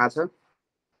हामीलाई थाहा छ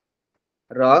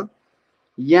र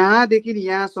यहाँदेखि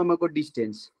यहाँसम्मको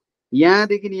डिस्टेन्स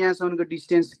यहाँदेखि यहाँसम्मको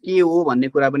डिस्टेन्स के हो भन्ने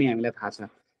कुरा पनि हामीलाई थाहा छ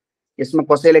यसमा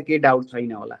कसैलाई केही डाउट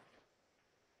छैन होला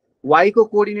y को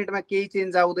कोअर्डिनेटमा केही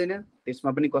चेन्ज आउँदैन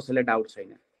त्यसमा पनि कसैलाई डाउट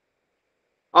छैन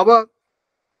अब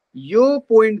यो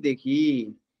पोइन्टदेखि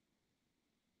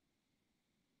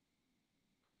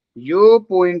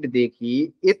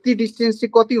यति डिस्टेन्स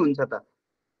चाहिँ कति हुन्छ त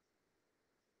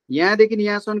यहाँदेखि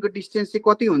यहाँसम्मको डिस्टेन्स चाहिँ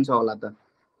कति हुन्छ होला त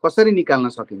कसरी निकाल्न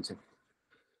सकिन्छ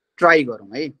ट्राई गरौँ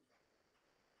है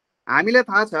हामीलाई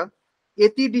थाहा छ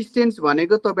यति डिस्टेन्स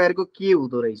भनेको तपाईहरुको के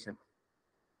हुँदो रहेछ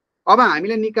अब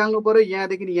हामीले निकाल्नु पर्यो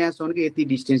यहाँदेखि यहाँसम्मको यति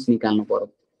डिस्टेन्स निकाल्नु पर्यो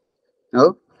हो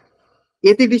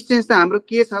यति डिस्टेन्स त हाम्रो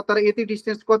के छ तर यति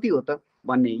डिस्टेन्स कति हो त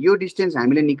भन्ने यो डिस्टेन्स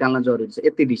हामीले निकाल्न जरुरी छ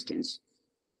यति डिस्टेन्स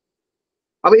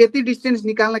अब यति डिस्टेन्स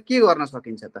निकाल्न के गर्न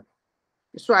सकिन्छ त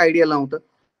यसो आइडिया लाउँ त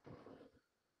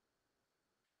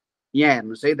यहाँ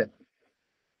हेर्नुस् है त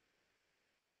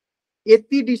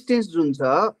यति डिस्टेन्स जुन छ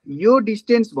यो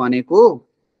डिस्टेन्स भनेको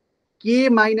k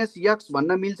माइनस x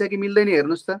भन्न मिल्छ कि मिल्दैन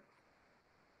हेर्नुस् त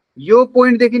यो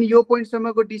पोइन्टदेखि यो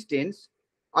पोइन्टसम्मको डिस्टेन्स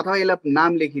अथवा यसलाई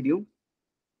नाम लेखिदिउँ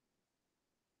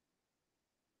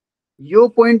यो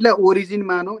पोइन्टलाई ओरिजिन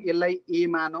मानौ यसलाई a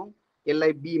मानौ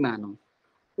यसलाई b मानौ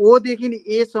o देखि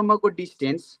a सम्मको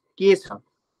डिस्टेन्स के छ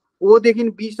o देखि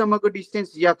b सम्मको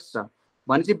डिस्टेन्स x छ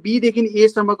भनेपछि b देखि a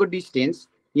सम्मको डिस्टेन्स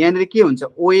यहाँनेर के हुन्छ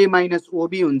oa माइनस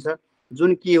ob हुन्छ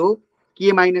जुन के हो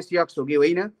k माइनस x हो कि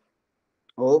होइन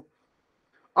हो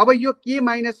अब यो k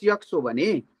माइनस x हो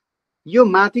भने यो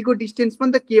माथिको डिस्टेन्स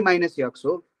पनि त k माइनस x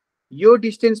हो यो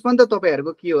डिस्टेन्स पनि त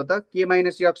तपाईहरुको के हो त k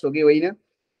माइनस x हो कि होइन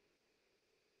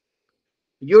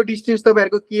यो डिस्टेन्स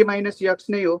तपाईहरुको k माइनस x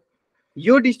नै हो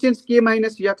यो डिस्टेन्स k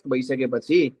माइनस x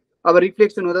भइसकेपछि अब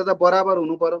रिफ्लेक्सन हुँदा त बराबर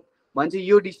हुनु पर्यो भनेपछि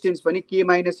यो डिस्टेन्स पनि k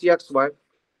माइनस x भयो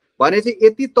भनेपछि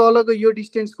यति तलको यो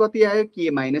डिस्टेन्स कति आयो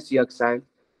k माइनस x आयो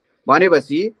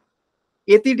भनेपछि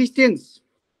यति डिस्टेन्स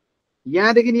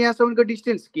यहाँदेखि यहाँसम्मको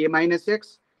डिस्टेन्स k माइनस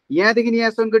x यहाँदेखि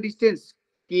यहाँसम्मको डिस्टेन्स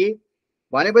k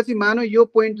भनेपछि मानौ यो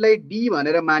पोइन्टलाई d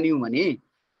भनेर मान्यौं भने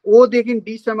o देखि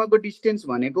d सम्मको डिस्टेन्स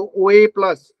भनेको oa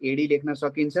प्लस ad लेख्न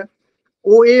सकिन्छ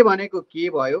oa भनेको k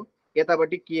भयो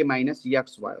यतापट्टि k माइनस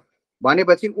x भयो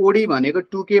भनेपछि od भनेको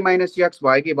 2k माइनस x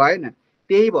भयो कि भएन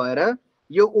त्यही भएर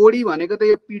यो ओडी भनेको त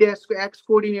यो पी ड्यास को एक्स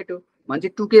कोअर्डिनेट हो भने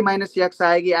चाहिँ 2k माइनस एक्स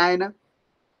आयो कि आएन?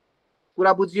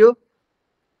 कुरा बुझियो?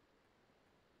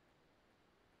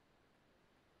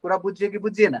 कुरा बुझियो कि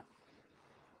बुझिएन?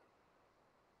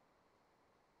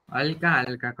 हल्का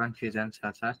हल्का कन्फ्युजन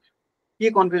छ सर। के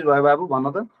कन्फ्युज भयो बाबु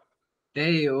भन त?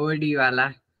 त्यही ओडी वाला।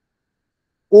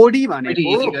 ओडी भनेको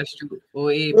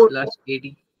ओए प्लस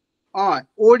एडी।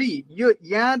 ओडी यो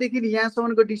यहाँदेखि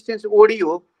यहाँसम्मको डिस्टेन्स ओडी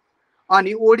हो।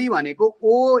 अनि ओडी भनेको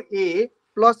ओए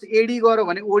प्लस एडी गर्यो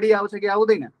भने ओडी आउँछ कि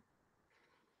आउँदैन?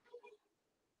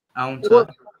 आउँछ।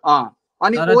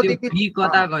 अनि तर ओ त्यो देखि बी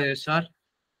कता गयो सर?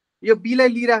 यो बीलाई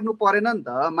लिइराख्नु परेन नि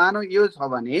त। मानौ यो छ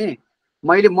भने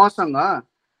मैले मसँग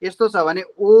यस्तो छ भने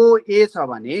ओए छ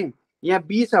भने यहाँ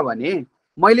बी छ भने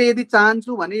मैले यदि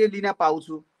चाहन्छु भने यो लिन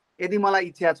पाउँछु यदि मलाई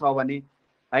इच्छा छ भने,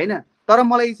 हैन? तर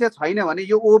मलाई इच्छा छैन भने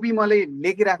यो ओबी मैले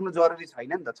लेखिराख्नु जरुरी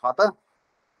छैन नि त। छ त?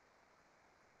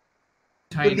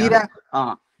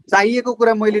 चाहिएको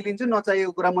कुरा मैले लिन्छु,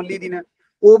 नचाहिएको कुरा म लिदिनँ।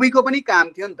 ओबी को पनि काम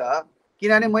थियो नि त,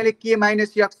 किनभने मैले के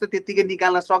माइनस एक्स त त्यतिकै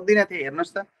निकाल्न सक्दिनँ थिएँ।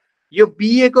 हेर्नुहोस् त, यो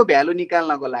बीए को भ्यालु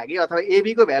निकाल्नको लागि अथवा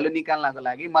एबी को भ्यालु निकाल्नको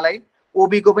लागि मलाई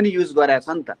ओबी को पनि युज गराएको छ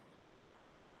नि त।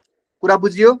 कुरा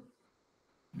बुझियो?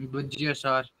 बुझियो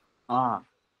सर।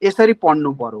 यसरी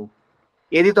पढ्नु पर्यो।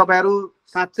 यदि तपाईहरु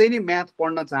साँच्चै नै म्याथ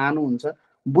पढ्न चाहनुहुन्छ,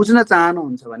 बुझ्न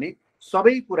चाहनुहुन्छ भने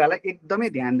सबै कुरालाई एकदमै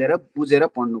ध्यान दिएर बुझेर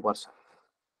पढ्नुपर्छ।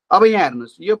 अब यहाँ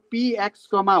हेर्नुहोस्, यो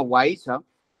px, y छ।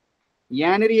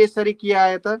 यहाँनिर यसरी के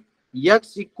आयो त?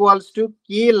 x इक्वल्स टु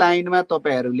के लाइनमा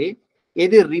तपाईहरुले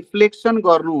यदि रिफ्लेक्सन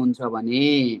गर्नुहुन्छ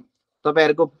भने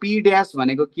तपाईहरुको p ड्याश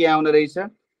भनेको के आउने रहेछ?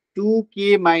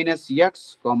 2k माइनस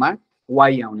x,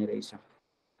 y आउने रहेछ।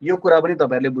 यो कुरा पनि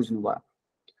तपाईहरुले बुझ्नुभयो।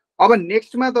 अब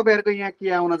नेक्स्टमा तपाईहरुको यहाँ के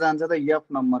आउन जान्छ त? f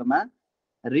नम्बरमा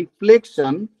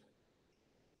reflection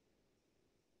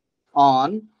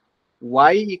on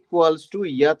y equals to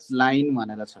h line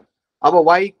भनेर छ। अब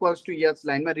y इक्वल्स टु h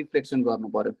लाइनमा रिफ्लेक्सन गर्नु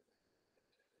पर्यो।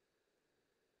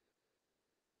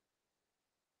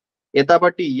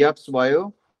 यतापट्टि x भयो,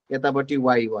 यतापट्टि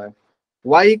y भयो।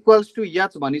 y इक्वल्स टु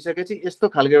h भनिसकेपछि यस्तो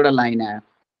खालको एउटा लाइन आयो।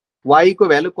 y को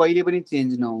भ्यालु कहिले पनि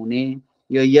चेन्ज नहुने,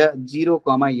 यो 0,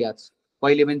 h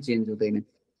कहिले पनि चेन्ज हुँदैन।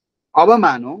 अब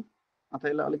मानौ, अथवा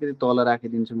यसलाई अलिकति तल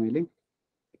राखिदिन्छु मैले।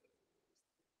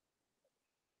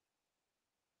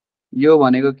 यो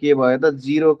भनेको के भयो त?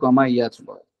 0, h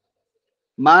भयो।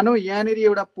 मानौ यहाँनिर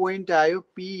एउटा पोइन्ट आयो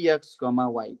px,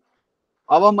 y।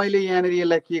 अब मैले यहाँनिर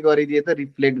यसलाई के गरिदिए त?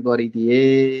 रिफ्लेक्ट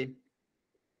गरिदिए।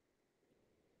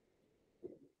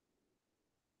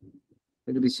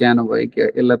 अलिकति सानो भयो कि,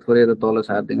 यसलाई थोरै तल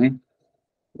सार्दिउँ है।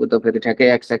 उ त फेरि ठ्याक्कै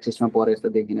एक्स एक्सिसमा परे जस्तो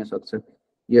देखिन सक्छ।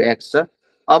 यो एक्स छ।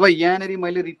 अब यहाँनिर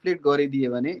मैले रिफ्लेक्ट गरिदिए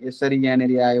भने यसरी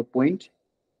यहाँनिर आयो पोइन्ट।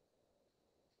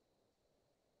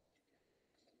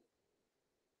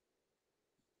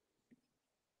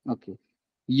 ओके,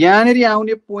 यहाँनिर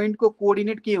आउने पोइन्टको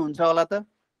कोअर्डिनेट के हुन्छ होला त?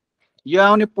 यो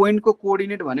आउने पोइन्टको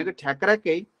कोअर्डिनेट भनेको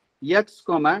ठ्याक्कै x,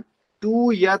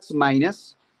 2h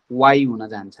माइनस y हुन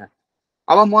जान्छ।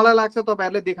 अब मलाई लाग्छ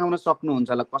तपाईहरुले देखाउन सक्नुहुन्छ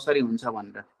होला कसरी हुन्छ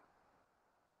भनेर।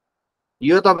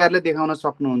 यो तपाईहरुले देखाउन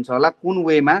सक्नुहुन्छ होला कुन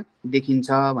वेमा देखिन्छ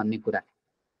भन्ने कुरा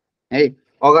है।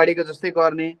 अगाडिको जस्तै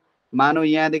गर्ने। मानौ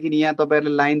यहाँदेखि यहाँ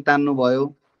तपाईहरुले लाइन तान्नु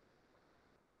भयो,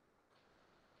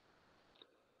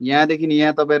 यहाँदेखि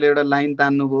यहाँ तपाईहरुले एउटा लाइन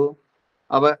तान्नु भयो।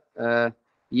 अब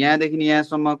यहाँदेखि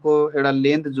यहाँसम्मको एउटा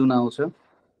लेन्थ जुन आउँछ।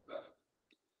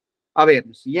 अब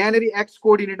हेर्नुस्, यहाँनिर एक्स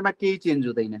कोअर्डिनेटमा केही चेन्ज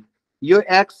हुँदैन। यो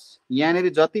एक्स यहाँनिर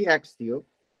जति एक्स थियो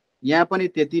यहाँ पनि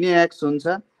त्यति नै एक्स हुन्छ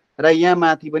र यहाँ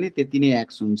माथि पनि त्यति नै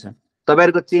एक्स हुन्छ।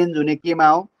 तपाईहरुको चेन्ज हुने केमा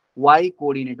हो? y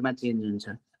कोअर्डिनेटमा चेन्ज हुन्छ।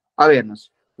 अब हेर्नुस्,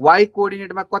 y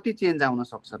कोअर्डिनेटमा कति चेन्ज आउन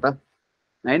सक्छ त?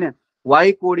 हैन,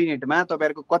 y कोअर्डिनेटमा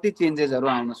तपाईहरुको कति चेन्जेसहरु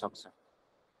आउन सक्छ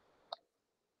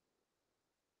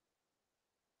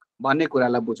भन्ने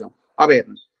कुरालाई बुझौं। अब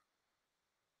हेर्नुस्,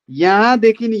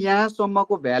 यहाँदेखि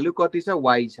यहाँसम्मको भ्यालु कति छ?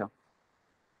 y छ।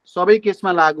 सबै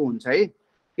केसमा लागू हुन्छ है।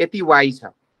 यति y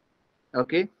छ।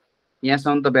 ओके,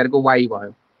 यहाँसम्म तपाईहरुको y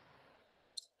भयो।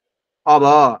 अब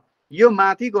यो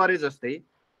माथि गरे जस्तै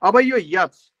अब यो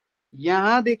h,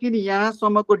 यहाँदेखि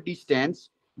यहाँसम्मको डिस्टेन्स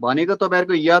भनेको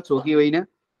तपाईहरुको h हो कि होइन?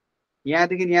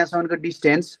 यहाँदेखि यहाँसम्मको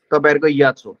डिस्टेन्स तपाईहरुको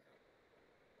h हो।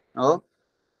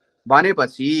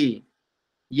 भनेपछि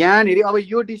यहाँनिर अब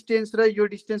यो डिस्टेन्स र यो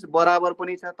डिस्टेन्स बराबर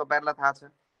पनि छ, तपाईहरुलाई थाहा छ।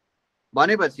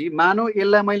 भनेपछि मानौ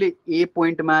यसलाई मैले ए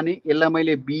पोइन्ट माने, यसलाई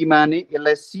मैले बी माने,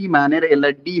 यसलाई सी माने र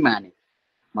यसलाई डी माने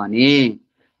भने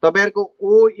तपाईहरुको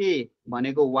ओए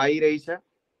भनेको y रहेछ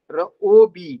र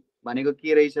ओबी भनेको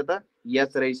के रहेछ त?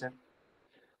 h रहेछ।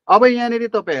 अब यहाँनिर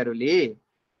तपाईहरुले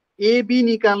एबी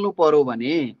निकाल्नु पर्यो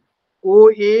भने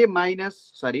ओए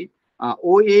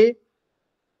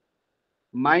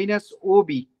माइनस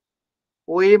ओबी,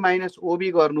 ओए माइनस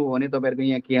ओबी गर्नु हो भने तपाईहरुको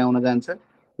यहाँ के आउन जान्छ,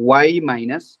 y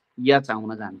माइनस h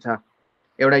आउन जान्छ।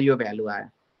 एउटा यो भ्यालु आयो।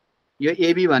 यो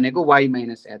एबी भनेको y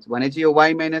माइनस h भनेपछि यो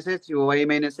y माइनस h, यो y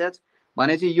माइनस h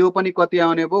भनेपछि यो पनि कति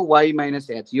आउने भयो, y माइनस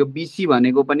h। यो बीसी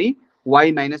भनेको पनि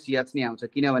y माइनस h नै आउँछ,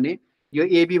 किनभने यो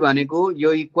एबी भनेको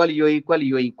यो इक्वल यो इक्वल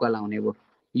यो इक्वल आउने भयो,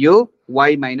 यो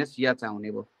y माइनस h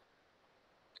आउने भयो।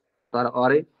 तर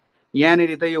अरे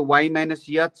यहाँनिर त यो y माइनस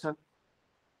h छ।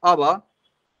 अब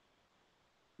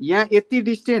यहाँ यति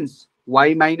डिस्टेन्स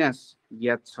y माइनस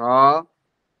h छ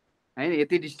हैन,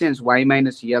 यति डिस्टेन्स y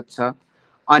माइनस h छ।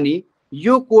 अनि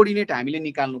यो कोअर्डिनेट हामीले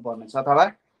निकाल्नु पर्ने छ,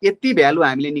 अथवा यति भ्यालु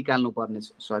हामीले निकाल्नु पर्ने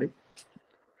छ। सरी,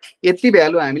 यति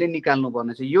भ्यालु हामीले निकाल्नु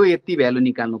पर्ने छ, यो यति भ्यालु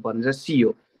निकाल्नु पर्ने छ, सी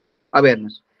हो। अब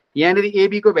हेर्नुस्, यहाँनिर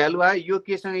एबी को भ्यालु आयो, यो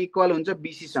केसँग इक्वल हुन्छ,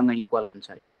 बीसी सँग इक्वल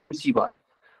हुन्छ, सी भयो।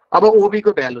 अब ओबी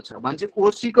को भ्यालु छ भने चाहिँ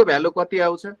ओसी को भ्यालु कति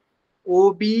आउँछ,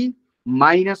 ओबी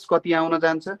माइनस कति आउन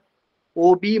जान्छ,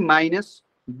 ओबी माइनस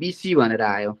बीसी भनेर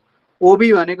आयो।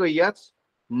 ओबी भनेको एच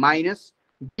माइनस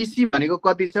बीसी भनेको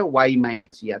कति छ, वाई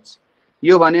माइनस एच।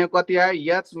 यो भनेको कति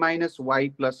आयो, H minus Y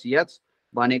plus H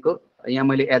भनेको यहाँ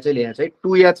मैले एचै लेखेको छ है,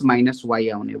 2h माइनस वाई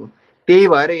आउने भयो। त्यही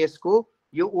भएर यसको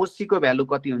यो ओसी को भ्यालु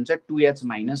कति हुन्छ, 2h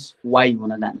माइनस वाई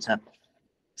हुन जान्छ।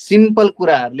 सिम्पल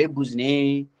कुराहरुले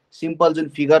बुझ्ने, सिम्पल जुन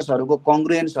फिगर्सहरुको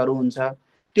कङ्ग्रुएन्सहरु हुन्छ,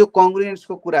 त्यो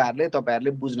कङ्ग्रुएन्सको कुराहरुले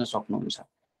तपाईहरुले बुझ्न सक्नुहुन्छ।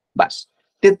 बस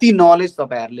त्यति नलेज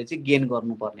तपाईहरुले चाहिँ गेन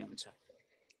गर्नुपर्ने हुन्छ,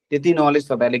 त्यति नलेज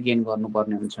तपाईहरुले गेन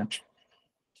गर्नुपर्ने हुन्छ।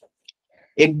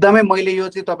 एकदमै मैले यो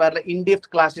चाहिँ तपाईहरुलाई इन डेप्थ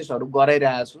क्लासेसहरु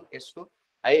गराइरहेको छु यसको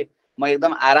है, म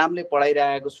एकदम आरामले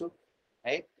पढाइरहेको छु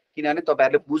है, किनभने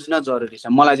तपाईहरुले बुझ्न जरुरी छ,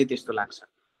 मलाई चाहिँ त्यस्तो लाग्छ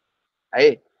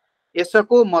है।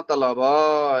 यसको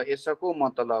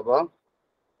मतलब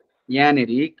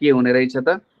यहाँनेरि के हुने रहेछ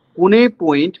त, कुनै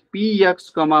पोइन्ट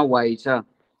px, y छ।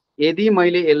 यदि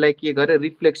मैले यसलाई के गरे,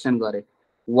 रिफ्लेक्सन गरे,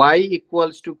 y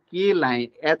इक्वल्स टु के लाइन,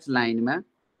 h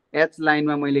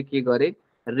लाइनमा मैले के गरे,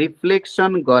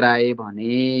 रिफ्लेक्सन गराए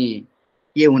भने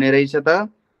के हुने रहेछ त,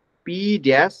 p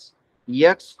dash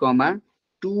x,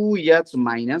 2h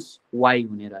minus y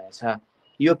हुने रहेछ।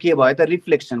 यो के भयो त,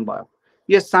 रिफ्लेक्सन भयो।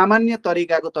 यो सामान्य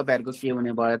तरिकाको तपाईहरुको के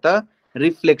हुने भयो त,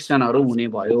 रिफ्लेक्सनहरु हुने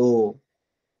भयो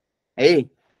है।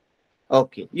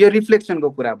 ओके, यो रिफ्लेक्सनको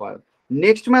कुरा भयो।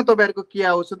 नेक्स्टमा तपाईहरुको के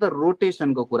आउँछ त,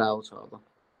 रोटेसनको कुरा आउँछ। अब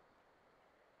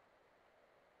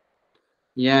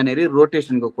यहाँनेरि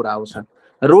रोटेसनको कुरा आउँछ।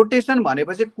 रोटेसन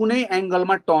भनेपछि कुनै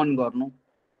एंगलमा टर्न गर्नु,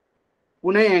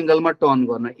 कुनै एंगलमा टर्न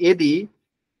गर्नु। यदि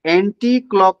एन्टी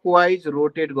क्लकवाइज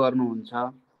रोटेट गर्नुहुन्छ,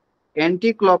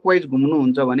 एन्टी क्लकवाइज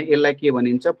घुम्नुहुन्छ भने यसलाई के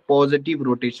भनिन्छ, पोजिटिभ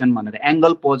रोटेसन भनेर।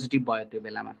 एंगल पोजिटिभ भयो, त्यो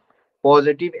बेलामा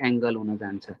पोजिटिभ एंगल हुन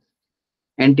जान्छ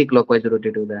एन्टी क्लकवाइज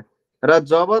रोटेट हुँदा। र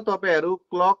जब तपाईहरु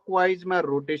क्लकवाइजमा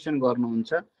रोटेसन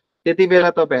गर्नुहुन्छ त्यति बेला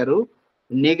तपाईहरु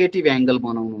नेगेटिभ एंगल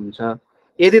बनाउनुहुन्छ।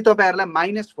 यदि तपाईहरुलाई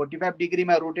 -45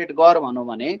 डिग्रीमा रोटेट गर भन्नु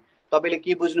भने तपाईले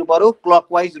के बुझ्नु पर्यो,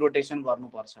 क्लकवाइज रोटेसन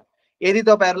गर्नुपर्छ। यदि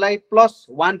तपाईहरुलाई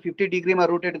 +150 डिग्रीमा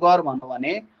रोटेट गर भन्नु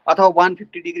भने अथवा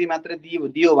 150 डिग्री मात्र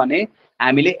दियो भने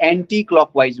हामीले एन्टी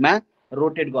क्लकवाइजमा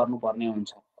रोटेट गर्नुपर्ने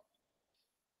हुन्छ।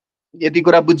 यति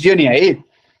कुरा बुझ्यो नि है,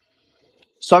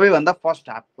 सबैभन्दा फर्स्ट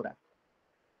हाफ कुरा।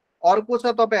 अर्को छ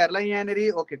तपाईहरुलाई यहाँनेरि,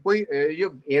 ओके, कोही यो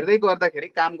हेर्दै गर्दाखेरि,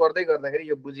 काम गर्दै गर्दाखेरि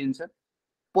यो बुझिन्छ।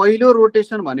 पहिलो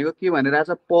रोटेसन भनेको के भनिरहेछ,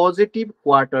 positive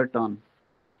quarter turn,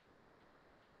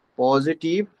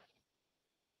 positive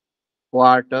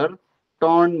quarter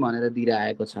turn भनेर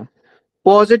दिइरहेको छ।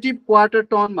 पोजिटिभ क्वार्टर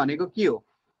टर्न भनेको के हो,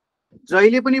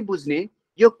 जहिले पनि बुझ्ने,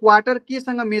 यो क्वार्टर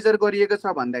केसँग मेजर गरिएको छ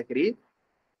भन्दाखेरि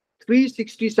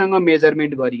 360 सँग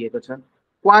मेजरमेन्ट गरिएको छ।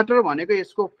 क्वार्टर भनेको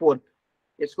यसको फोर्थ,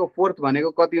 यसको फोर्थ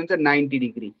भनेको कति हुन्छ, 90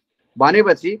 डिग्री।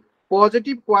 भनेपछि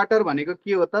पोजिटिभ क्वार्टर भनेको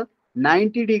के हो त,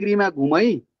 90 डिग्रीमा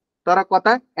घुमै तर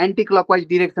कता, एन्टी क्लकवाइज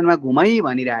डिरेक्सनमा घुमै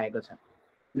भनिरहेको छ।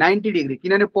 90 डिग्री,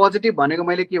 किनभने पोजिटिभ भनेको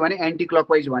मैले के भने, एन्टी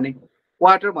क्लकवाइज भने,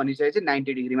 क्वार्टर भनिसकेपछि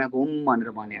 90 डिग्रीमा घुम भनेर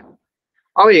भने।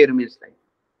 अब हेरौँ यसलाई,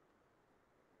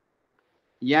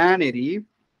 यहाँनेरि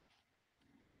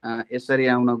यसरी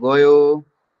आउन गयो।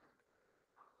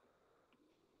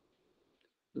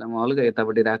 ल म हल्का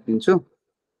यतापट्टि राखिदिन्छु।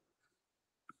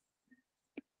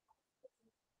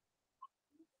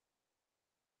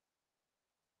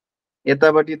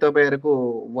 यतापट्टि तपाईहरुको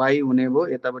y हुने भयो,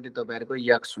 यतापट्टि तपाईहरुको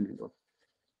x हुने भयो।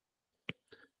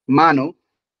 मानौ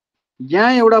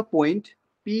यहाँ एउटा पोइन्ट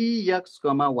px,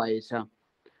 y छ।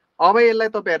 अब यसलाई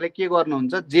तपाईहरुले के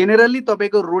गर्नुहुन्छ, जेनेरली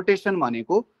तपाईको रोटेसन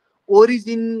भनेको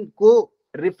ओरिजिनको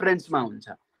रेफरेन्समा हुन्छ।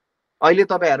 अहिले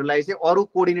तपाईहरुलाई चाहिँ अरु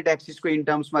कोअर्डिनेट एक्सिसको इन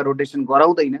टर्म्समा रोटेसन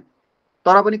गराउँदैन,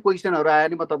 तर पनि क्वेशनहरु आयो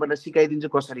भने म तपाईलाई सिकाइदिन्छु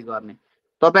कसरी गर्ने।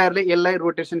 तपाईहरुले यसलाई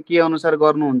रोटेसन के अनुसार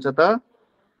गर्नुहुन्छ त,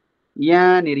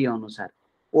 यहाँनेरि अनुसार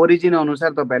ओरिजिन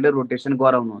अनुसार तपाईहरुले रोटेसन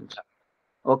गराउनुहुन्छ।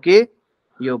 ओके,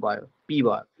 यो भयो पी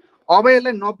भयो। अब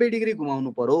यसलाई 90 डिग्री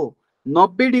घुमाउनु पर्यो।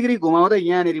 90 डिग्री घुमाउँदा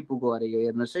यहाँनेरि पुग्यो अरे यो,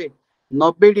 हेर्नुस् है।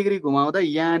 90 डिग्री घुमाउँदा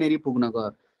यहाँनेरि पुग्न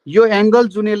गयो। यो एंगल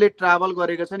जुन यसले ट्राभल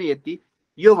गरेको छ नि यति,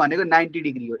 यो भनेको 90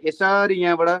 डिग्री हो। यसरी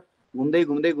यहाँबाट घुम्दै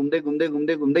घुम्दै घुम्दै घुम्दै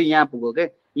घुम्दै घुम्दै यहाँ पुग्यो के।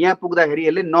 यहाँ पुग्दाखेरि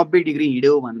यसले 90 डिग्री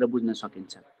हिड्यो भनेर बुझ्न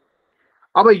सकिन्छ।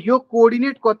 अब यो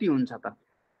कोअर्डिनेट कति हुन्छ त?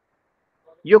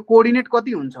 यो कोअर्डिनेट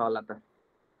कति हुन्छ होला त?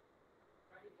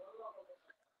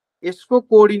 यसको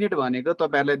कोअर्डिनेट भनेको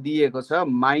तपाईहरुलाई दिएको छ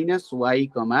 -y,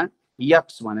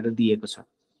 x भनेर दिएको छ।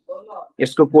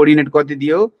 यसको कोअर्डिनेट कति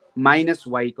दियो? -y,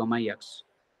 x।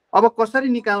 अब कसरी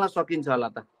निकाल्न सकिन्छ होला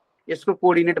त यसको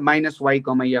कोअर्डिनेट -y,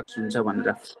 x हुन्छ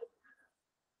भनेर?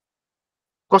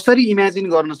 कसरी इमेजिन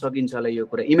गर्न सकिन्छ होला यो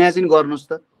कुरा? इमेजिन गर्नुस्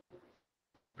त।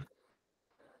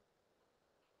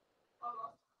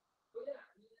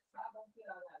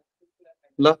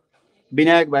 ल,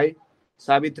 विनायक भाइ,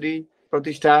 सावित्री,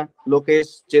 प्रतिष्ठा,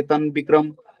 लोकेश, चेतन, विक्रम,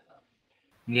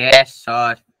 यस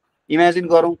सर। इमेजिन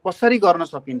गरौँ कसरी गर्न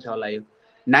सकिन्छ होला यो?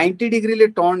 90 डिग्रीले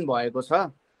टर्न भएको छ,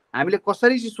 हामीले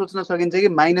कसरी चाहिँ सोच्न सकिन्छ कि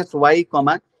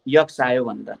 -y, x आयो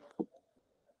भनेर?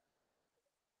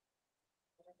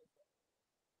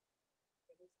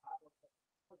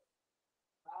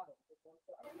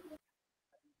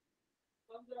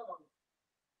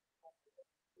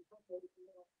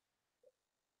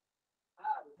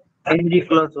 एन्टी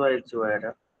क्लकवाइज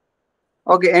भएर।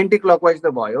 ओके, एन्टी क्लकवाइज त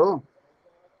भयो।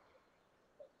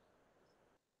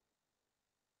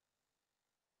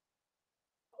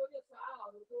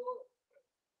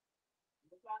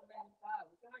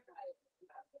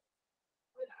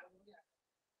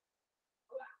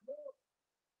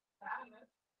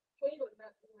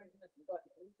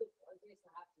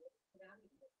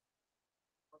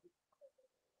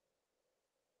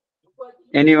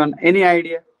 Anyone, any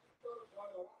idea?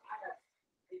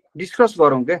 डिस्कस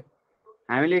गरौँ के।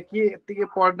 हामीले के यतिकै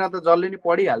पढ्न त जसले नि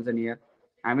पढिहाल्छ नि यार।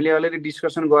 हामीले अलरेडी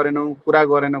डिस्कसन गरेनौँ, कुरा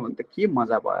गरेनौँ भने त के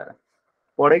मजा भयो र?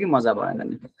 पढे कि मजा भएन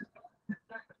नि?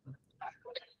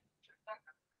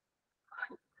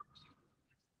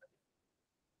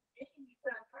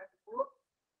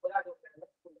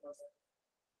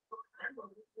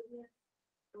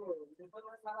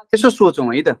 यसो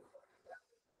सोचौँ है त।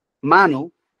 मानौ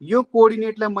यो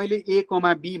कोअर्डिनेटलाई मैले a,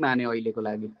 b माने अहिलेको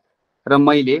लागि, र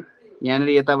मैले यहाँनिर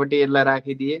यतापट्टि यसलाई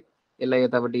राखिदिए, यसलाई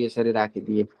यतापट्टि यसरी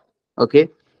राखिदिए। ओके,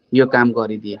 यो काम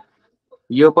गरिदिए।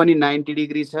 यो पनि 90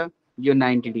 डिग्री छ, यो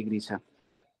 90 डिग्री छ,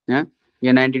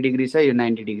 यो 90 डिग्री छ, यो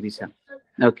 90 डिग्री छ।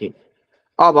 ओके,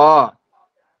 अब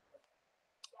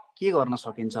के गर्न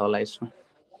सकिन्छ होला यसमा?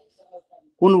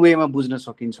 कुन वेमा बुझ्न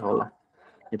सकिन्छ होला?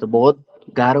 यो त बहुत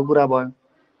गाह्रो कुरा भयो।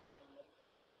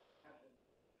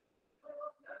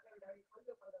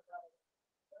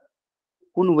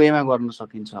 कुन वेमा गर्न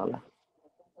सकिन्छ होला?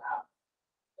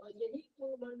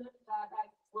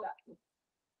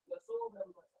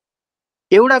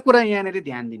 एउटा कुरा यहाँनिर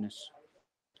ध्यान दिनुस्,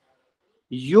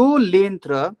 यो लेन्थ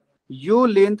र यो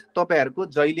लेन्थ तपाईहरुको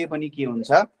जहिले पनि के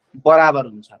हुन्छ? बराबर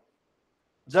हुन्छ।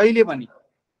 जहिले पनि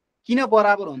किन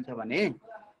बराबर हुन्छ भने,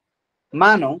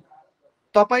 मानौ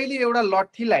तपाईले एउटा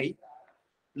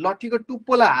लट्ठीको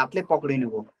टुप्पोलाई हातले पक्रिनु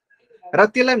भयो र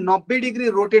त्यसलाई 90 डिग्री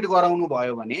रोटेट गराउनु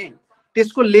भयो भने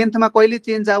त्यसको लेन्थमा कहिले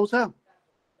चेन्ज आउँछ?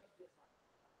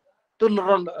 त्यो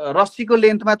रस्सीको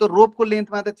लेन्थमा, त्यो रोपको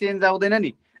लेन्थमा त चेन्ज आउँदैन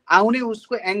नि। आउने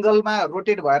उसको एंगलमा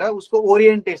रोटेट भएर उसको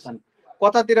ओरिएन्टेसन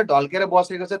कतातिर ढल्केर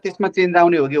बसेको छ त्यसमा चेन्ज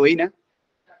आउने हो कि होइन?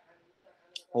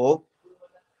 हो।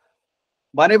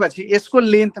 भनेपछि यसको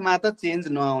लेन्थमा त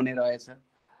चेन्ज नआउने रहेछ।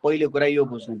 पहिलो कुरा यो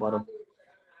बुझ्नु पर्यो।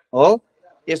 हो,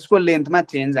 यसको लेन्थमा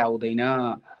चेन्ज आउँदैन।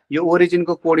 यो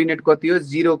ओरिजिनको कोअर्डिनेट कति हो?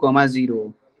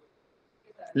 0,0।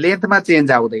 लेन्थमा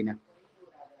चेन्ज आउँदैन।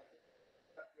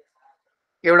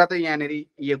 एउटा त यहाँनिर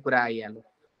यो कुरा आइहाल्यो।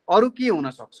 अरु के हुन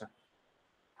सक्छ?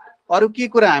 अरु के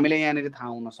कुरा हामीले यहाँनिर थाहा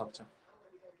हुन सक्छ?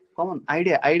 Common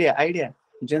idea idea idea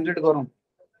generate गरौँ।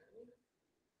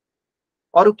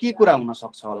 अरु के कुरा हुन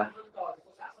सक्छ होला?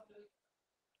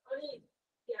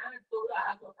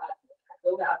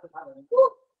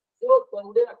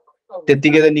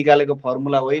 त्यतिकै त निकालेको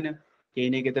फर्मुला होइन, केही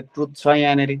न केही त ट्रुथ छ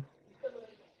यहाँनिर।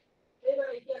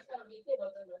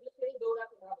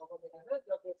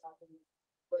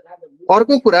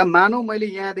 अर्को कुरा, मानौ मैले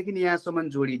यहाँदेखि यहाँसम्म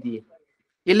जोडिदिए,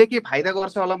 यसले के फाइदा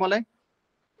गर्छ होला मलाई?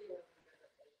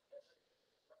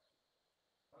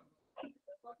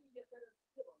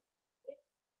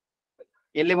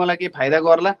 यसले मलाई के फाइदा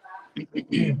गर्ला?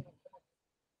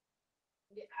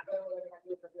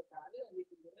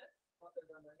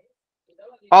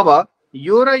 अब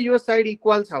यो र यो साइड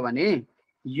इक्वल छ भने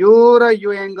यो र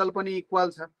यो एंगल पनि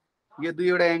इक्वल छ। यो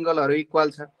दुईवटा एंगलहरु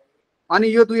इक्वल छ अनि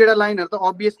यो दुईवटा लाइनहरु त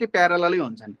अभियसली प्यारललै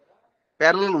हुन्छन्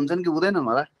प्यारलल हुन्छन् कि हुँदैनन्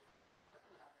होला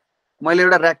मैले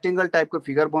एउटा रेक्टेंगल टाइपको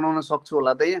फिगर बनाउन सक्छु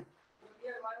होला त यहाँ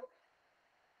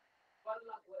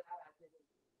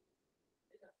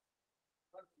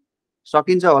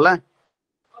सकिन्छ होला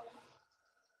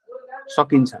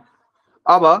सकिन्छ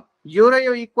अब यो र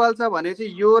यो इक्वल छ भने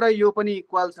चाहिँ यो र यो पनि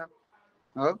इक्वल छ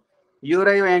हो यो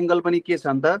र यो एंगल पनि के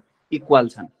छन् त इक्वल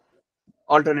छन्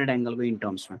अल्टरनेट एंगलको इन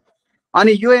टर्म्समा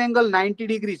अनि यो एंगल 90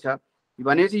 डिग्री छ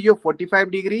भनेपछि यो 45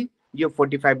 डिग्री यो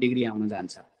 45 डिग्री आउन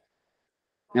जान्छ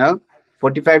हो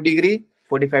 45 डिग्री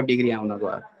 45 डिग्री आउन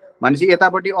गयो भनेपछि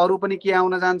यतापट्टि अरु पनि के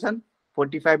आउन जान्छन्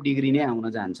 45 डिग्री नै आउन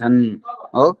जान्छन्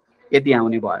हो यति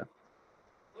आउने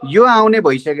भयो यो आउने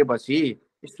भइसकेपछि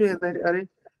यस्तो हेर्दा अरे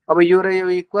अब यो र यो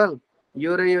इक्वल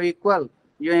यो र यो इक्वल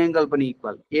यो एंगल पनि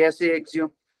इक्वल एएसए एक्जियो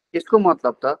यसको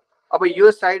मतलब त अब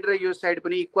यो साइड र यो साइड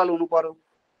पनि इक्वल हुनु पर्यो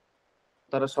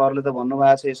तर सरले त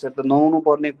भन्नुभएको छ यसरी त नहुनु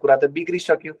पर्ने कुरा त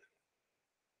बिग्रिसक्यो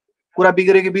कुरा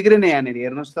बिग्रेको बिग्रेन यहाँनिर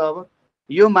हेर्नुस् त अब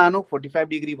यो मानौ 45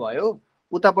 डिग्री भयो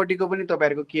उतापट्टिको पनि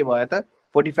तपाईहरुको के भयो त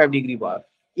 45 डिग्री भयो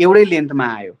एउटै लेन्थमा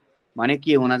आयो भने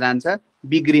के हुन जान्छ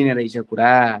बिग्रिने रहेछ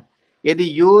कुरा यदि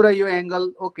यो र यो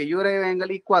एंगल ओके यो र यो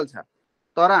एंगल इक्वल छ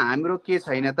तर हाम्रो के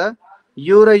छैन त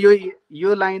यो र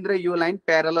यो लाइन र यो लाइन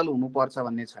प्यारलल हुनुपर्छ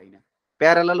भन्ने छैन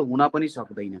प्यारलल हुन पनि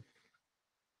सक्दैन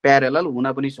प्यारलल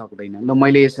हुन पनि सक्दैन ल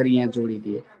मैले यसरी यहाँ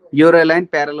जोडिदिए यो र लाइन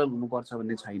प्यारलल हुनुपर्छ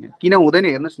भन्ने छैन किन हुँदैन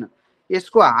हेर्नुस् न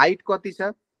यसको हाइट कति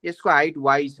छ यसको हाइट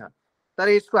y छ तर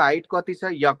यसको हाइट कति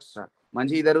छ x छ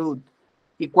भन्छ यिनीहरु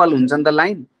इक्वल हुन्छन् त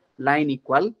लाइन लाइन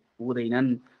इक्वल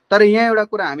हुँदैनन् तर यहाँ एउटा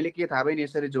कुरा हामीले के थाहा भएन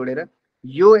यसरी जोडेर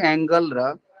यो एंगल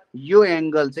र यो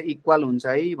एंगल चाहिँ इक्वल हुन्छ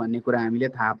है भन्ने कुरा हामीले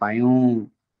थाहा पायौं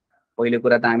पहिलो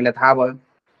कुरा त हामीलाई थाहा भयो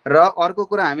र अर्को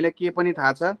कुरा हामीलाई के पनि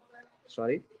थाहा छ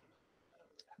सरी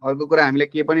अर्को कुरा हामीलाई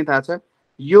के पनि थाहा छ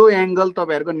यो एंगल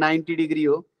तपाईहरुको 90 डिग्री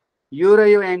हो यो र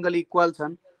यो एंगल इक्वल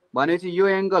छन् भनेपछि यो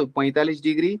एंगल 45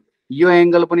 डिग्री यो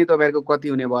एंगल पनि तपाईहरुको कति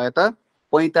हुने भयो त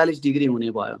 45 डिग्री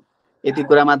हुने भयो यति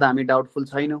कुरामा त हामी डाउटफुल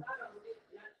छैनौं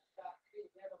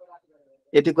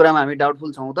यति कुरामा हामी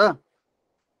डाउटफुल छौं त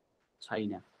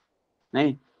छैन है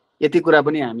यति कुरा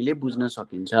पनि हामीले बुझ्न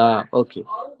सकिन्छ ओके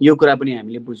यो कुरा पनि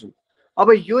हामीले बुझ्यौं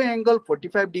अब यो एंगल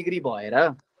 45 डिग्री भएर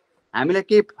हामीलाई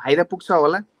के फाइदा पुग्छ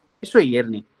होला यसो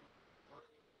हेर्ने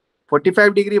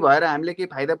 45 डिग्री भएर हामीले के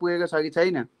फाइदा पुगेको छ कि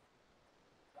छैन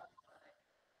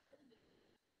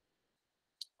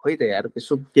खोइ त यार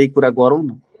त्यसो केही कुरा गरौँ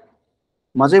न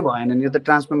मजै भएन नि यो त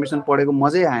ट्रान्सफर्मेसन पढेको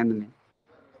मजै आएन नि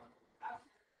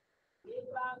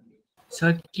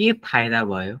सर के फाइदा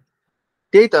भयो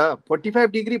त्यही त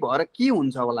 45 डिग्री भएर के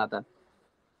हुन्छ होला त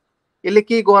यसले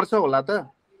के गर्छ होला त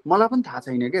मलाई पनि थाहा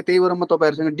छैन के त्यही भएर म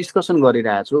तपाईहरुसँग डिस्कसन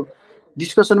गरिरहेको छु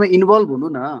डिस्कसनमा इन्भल्भ हुनु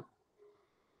न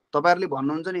तपाईहरुले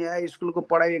भन्नुहुन्छ नि या स्कुलको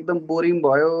पढाइ एकदम बोरिङ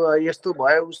भयो यस्तो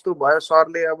भयो उस्तो भयो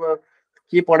सरले अब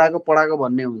के पढाको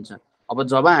भन्ने हुन्छ अब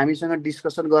जब हामीसँग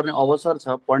डिस्कसन गर्ने अवसर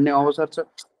छ पढ्ने अवसर छ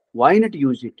why not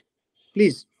use it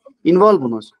please involve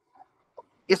हुनुहोस्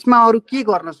यसमा अरु के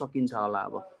गर्न सकिन्छ होला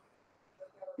अब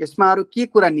यसमा अरु के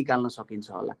कुरा निकाल्न सकिन्छ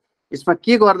होला यसमा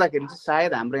के गर्दाखेरि चाहिँ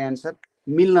सायद हाम्रो एन्सर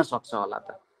मिल्न सक्छ होला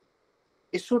त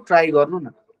यसो ट्राई गर्नु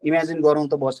न इमेजिन गरौँ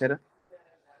त बसेर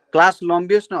क्लास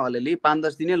लम्बियोस् न अलिअलि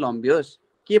 5-10 दिनै लम्बियोस्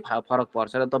के फरक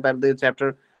पर्छ र तपाईहरुले यो च्याप्टर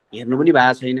हेर्नु पनि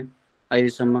भएको छैन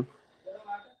अहिलेसम्म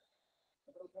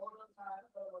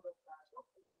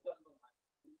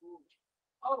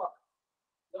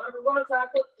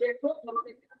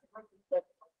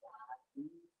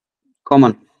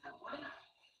कमन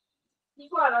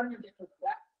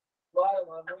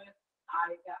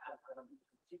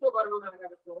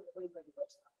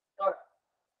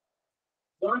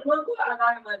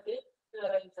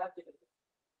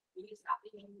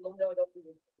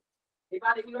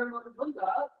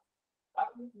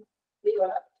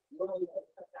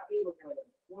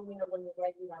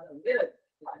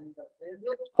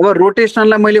अब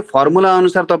रोटेशनलाई मैले फर्मुला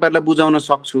अनुसार तपाईहरुलाई बुझाउन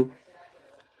सक्छु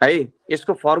है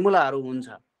यसको फर्मुलाहरु हुन्छ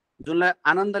जुनलाई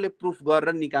आनन्दले प्रुफ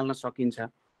गरेर निकाल्न सकिन्छ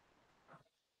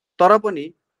तर पनि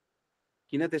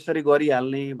किन त्यसरी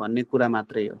गरिहाल्ने भन्ने कुरा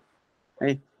मात्रै हो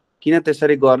है किन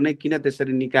त्यसरी गर्ने किन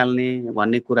त्यसरी निकाल्ने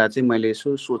भन्ने कुरा चाहिँ मैले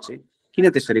यसो सोचे किन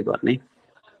त्यसरी गर्ने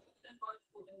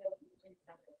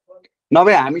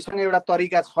नभए हामीसँग एउटा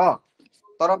तरिका छ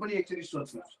तर पनि एकचोटी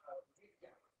सोच्नुस्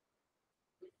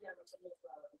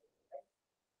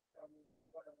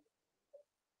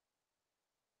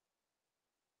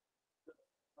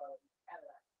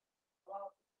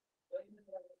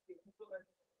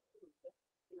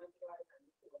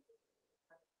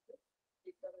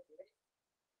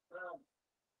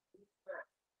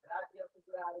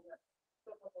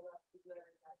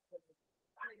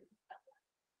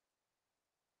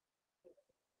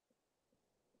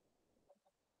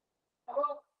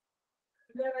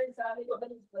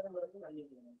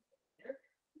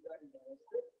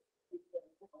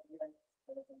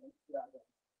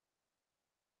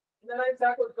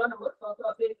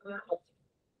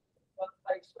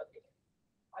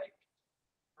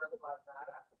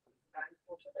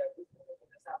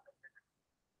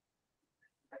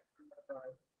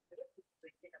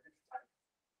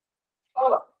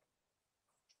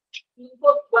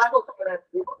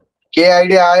के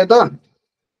आइडिया आयो त?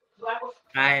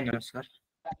 आएन सर।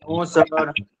 No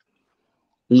sir.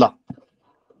 ल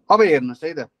अब हेर्नुहोस्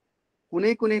है त,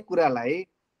 कुनै कुनै कुरालाई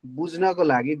बुझ्नको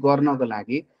लागि गर्नको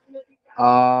लागि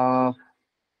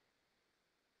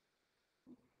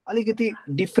अलिकति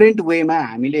डिफ्रेन्ट वेमा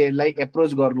हामीले यसलाई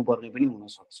एप्रोच गर्नुपर्ने पनि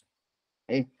हुनसक्छ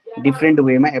है, डिफ्रेन्ट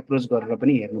वेमा एप्रोच गरेर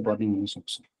पनि हेर्नुपर्ने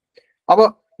हुनसक्छ। अब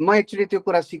म एक्चुअली त्यो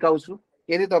कुरा सिकाउँछु।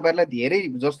 यदि तपाईँहरूलाई धेरै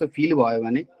जस्तो फिल भयो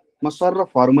भने म सर र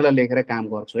फर्मुला लेखेर काम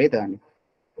गर्छु है त। अनि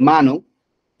मानौ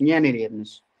यहाँनिर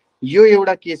हेर्नुहोस्, यो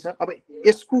एउटा के छ, अब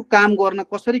यसको काम गर्न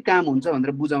कसरी काम हुन्छ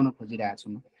भनेर बुझाउन खोजिरहेको छु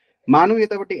म। मानौ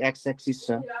यतापट्टि एक्स एक्सिस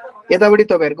छ, यतापट्टि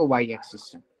तपाईँहरूको वाइ एक्सिस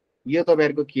छ। यो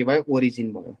तपाईँहरूको के भयो,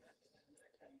 ओरिजिन भयो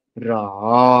र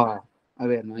अब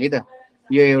हेर्नु है त,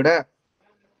 यो एउटा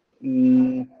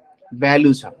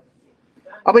भ्यालु छ।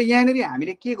 अब यहाँनिर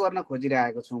हामीले के गर्न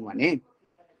खोजिरहेको छौँ भने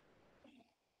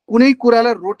कुनै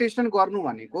कुरालाई रोटेसन गर्नु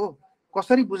भनेको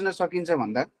कसरी बुझ्न सकिन्छ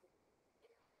भन्दा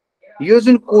यो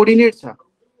जुन कोअर्डिनेट छ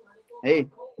है,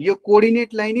 यो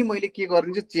कोअर्डिनेटलाई नै मैले के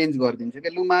गरिदिन्छु, चेन्ज गरिदिन्छु के।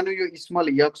 लु मानौ यो स्मल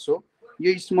एक्स हो,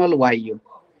 यो स्मल वाइ हो,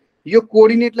 यो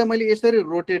कोअर्डिनेटलाई मैले यसरी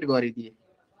रोटेट गरिदिएँ,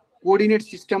 कोअर्डिनेट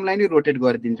सिस्टमलाई नै रोटेट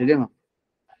गरिदिन्छु के म।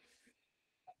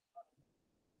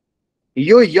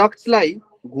 यो एक्सलाई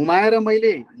घुमाएर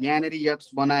मैले यहाँनिर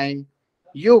एक्स बनाएँ,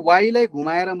 यो वाइलाई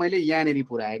घुमाएर मैले यहाँनिर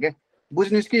पुऱ्याएँ क्या।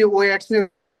 बुझ्नुहोस् कि यो ओएक्स नै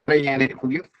यहाँनिर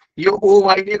पुग्यो, यो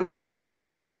ओवाइ नै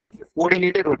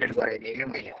कोअर्डिनेटै रोटेट गराइदिएँ क्या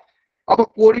मैले। अब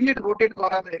कोअर्डिनेट रोटेट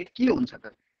गराउँदाखेरि के हुन्छ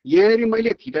त, यहाँनिर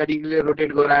मैले थीटा डिग्रीले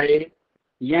रोटेट गराएँ,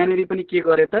 यहाँनिर पनि के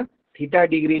गरेँ त, थीटा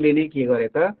डिग्रीले नै के गरेँ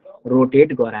त,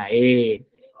 रोटेट गराएँ।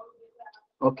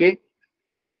 ओके,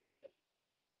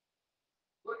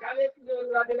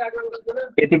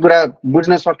 यति कुरा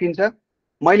बुझ्न सकिन्छ।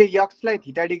 मैले एक्सलाई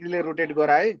थीटा डिग्रीले रोटेट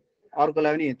गराएँ,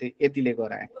 अर्कोलाई पनि यतिले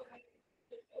गराएँ।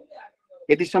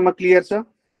 यतिसम्म क्लियर छ?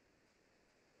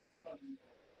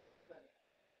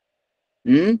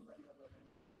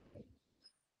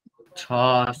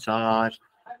 सर।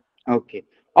 ओके,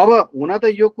 अब हुन त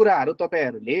यो कुराहरू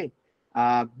तपाईँहरूले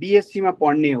बिएससीमा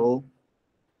पढ्ने हो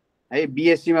है,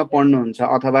 बिएससीमा पढ्नुहुन्छ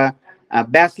अथवा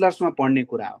ब्याचलर्समा पढ्ने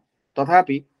कुरा हो।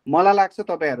 तथापि मलाई लाग्छ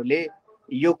तपाईँहरूले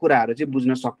यो कुराहरू चाहिँ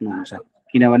बुझ्न सक्नुहुन्छ,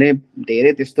 किनभने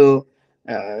धेरै त्यस्तो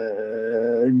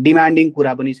डिमान्डिङ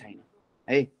कुरा पनि छैन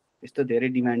है, त्यस्तो धेरै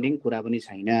डिमान्डिङ कुरा पनि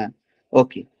छैन।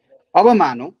 ओके, अब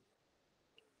मानौ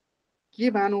के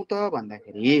मानौ त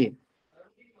भन्दाखेरि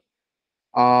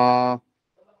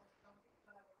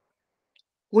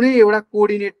कुनै एउटा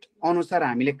कोअर्डिनेट अनुसार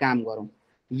हामीले काम गरौँ।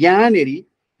 यहाँनिर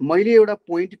मैले एउटा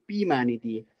पोइन्ट पी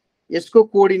मानिदिएँ, यसको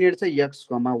कोअर्डिनेट चाहिँ एक्स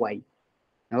कमा वाइ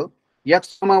हो।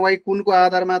 एक्स कमा वाइ कुनको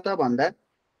आधारमा त भन्दा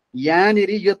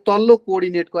यहाँनिर यो तल्लो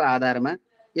कोअर्डिनेटको आधारमा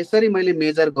यसरी मैले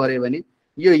मेजर गरेँ भने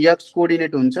यो एक्स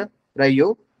कोअर्डिनेट हुन्छ र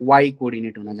यो वाइ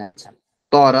कोअर्डिनेट हुन जान्छ।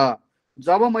 तर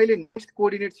जब मैले नेक्स्ट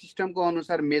कोअर्डिनेट सिस्टमको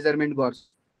अनुसार मेजरमेन्ट गर्छु,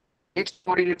 नेक्स्ट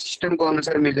कोअर्डिनेट सिस्टमको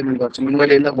अनुसार मेजरमेन्ट गर्छु,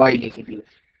 मैले यसलाई वाइ लेखिदिएँ।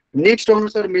 नेक्स्ट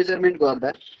अनुसार मेजरमेन्ट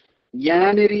गर्दा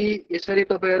यहाँनिर यसरी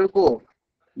तपाईँहरूको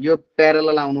यो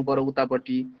प्यारलल आउनु पर्यो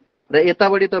उतापट्टि, र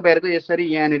यतापट्टि तपाईँहरूको यसरी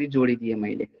यहाँनिर जोडिदिएँ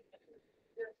मैले।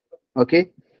 ओके,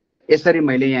 यसरी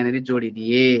मैले यहाँनिर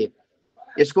जोडिदिएँ।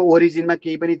 यसको ओरिजिनमा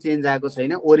केही पनि चेन्ज आएको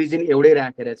छैन, ओरिजिन एउटै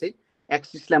राखेर चाहिँ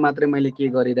एक्सिसलाई मात्रै मैले के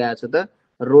गरिरहेको छु त,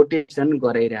 रोटेसन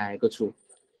गराइरहेको छु।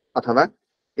 अथवा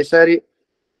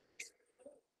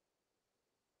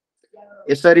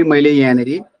यसरी मैले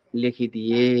यहाँनिर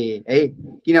लेखिदिएँ है,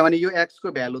 किनभने यो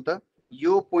एक्सको भ्यालु त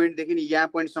यो पोइन्टदेखि यहाँ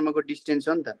पोइन्टसम्मको डिस्टेन्स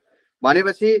हो नि त।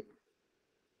 भनेपछि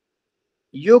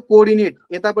यो कोअर्डिनेट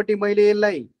यतापट्टि मैले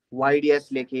यसलाई वाइ ड्यास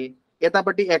लेखेँ,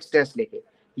 यतापट्टि एक्स ड्यास लेखेँ।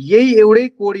 यही एउटै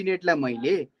कोअर्डिनेटलाई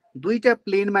मैले दुईटा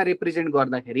प्लेनमा रिप्रेजेन्ट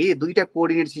गर्दाखेरि, दुईटा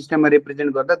कोअर्डिनेट सिस्टममा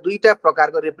रिप्रेजेन्ट गर्दा दुईटा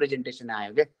प्रकारको रिप्रेजेन्टेसन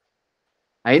आयो क्या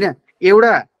हैन।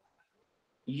 एउटा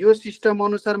यो सिस्टम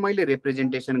अनुसार मैले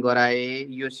रिप्रेजेन्टेसन गराएँ,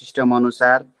 यो सिस्टम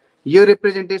अनुसार यो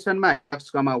रिप्रेजेन्टेसनमा एक्स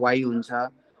कमा वाइ हुन्छ,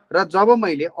 र जब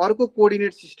मैले अर्को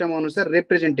कोअर्डिनेट सिस्टम अनुसार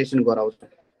रिप्रेजेन्टेसन गराउँछु,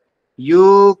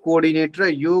 यो कोअर्डिनेट र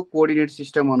यो कोअर्डिनेट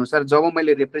सिस्टम अनुसार जब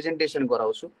मैले रिप्रेजेन्टेसन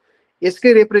गराउँछु,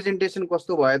 यसकै रिप्रेजेन्टेसन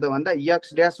कस्तो भयो त भन्दा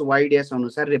एक्स ड्यास वाइ ड्यास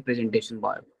अनुसार रिप्रेजेन्टेसन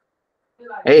भयो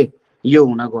है। यो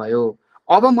हुन गयो।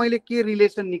 अब मैले के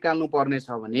रिलेसन निकाल्नु पर्ने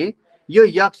छ भने यो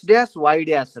x ड्यास y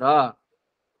ड्यास र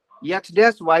x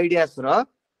ड्यास y ड्यास र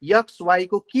x y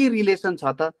को के रिलेसन छ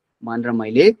त भनेर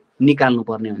मैले निकाल्नु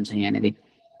पर्ने हुन्छ यहाँनेरि।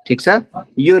 ठीक छ,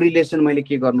 यो रिलेसन मैले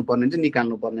के गर्नु पर्ने हुन्छ,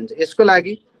 निकाल्नु पर्ने हुन्छ। यसको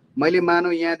लागि मैले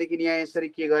मानौ यहाँदेखि यहाँ यसरी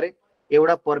के गरे,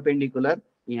 एउटा परपेन्डिकुलर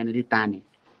यहाँनेरि ताने।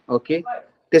 ओके,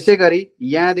 त्यसै गरी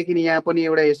यहाँदेखि यहाँ पनि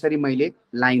एउटा यसरी मैले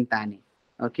लाइन ताने।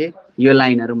 ओके, यो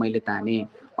लाइनहरु मैले ताने।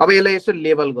 अब यसलाई यसो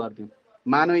लेबल गर्दिउँ।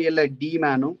 मानौ यसलाई डी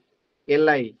मानौ,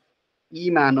 यसलाई ई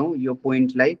मानौ यो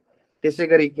पोइन्टलाई, त्यसै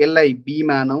गरी यसलाई बी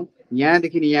मानौ।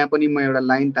 यहाँदेखि यहाँ पनि म एउटा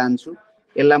लाइन तान्छु,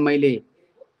 यसलाई मैले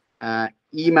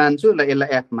ई मान्छु ल, यसलाई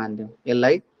एफ मानिदिउँ,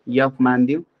 यसलाई एफ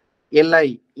मानिदिउँ,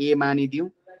 यसलाई ए मानिदिउँ,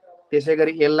 त्यसै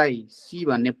गरी यसलाई सी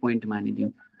भन्ने पोइन्ट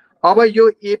मानिदिउँ। अब यो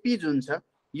एपी जुन छ,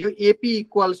 यो एपी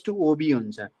इक्वल्स टु ओबी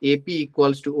हुन्छ। एपी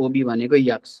इक्वल्स टु ओबी भनेको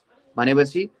यक्स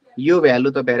भनेपछि यो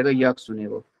भ्यालु तपाईहरुको यक्स हुने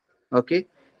भयो। ओके,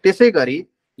 त्यसै गरी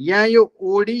यहाँ यो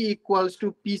ओडी इक्वल्स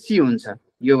टु पीसी हुन्छ।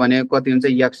 यो भनेको कति हुन्छ,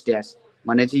 यक्स ड्यास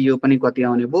भनेपछि यो पनि कति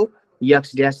आउने भयो,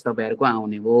 यक्स ड्यास तपाईहरुको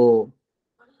आउने भयो।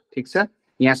 ठीक छ,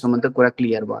 यहाँसम्म त कुरा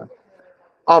क्लियर भयो।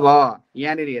 अब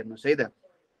यहाँनिर हेर्नुस् है त,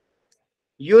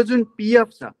 यो जुन पीएफ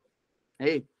छ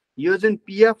है, यो जुन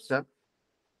पीएफ छ,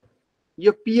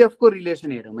 यो पीएफ को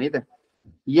रिलेसन हेरौँ है त।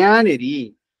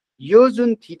 यहाँनेरि यो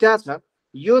जुन थीटा छ,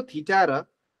 यो थीटा र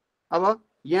अब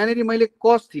यहाँनेरि मैले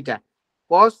cos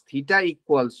theta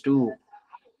equals to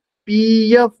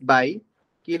PF by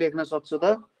के लेख्न सक्छु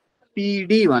त,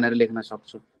 पीडी भनेर लेख्न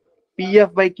सक्छु। पीएफ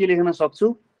बाई के लेख्न सक्छु,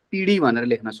 पीडी भनेर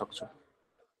लेख्न सक्छु।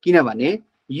 किनभने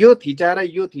यो थीटा र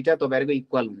यो थीटा तपाईहरुको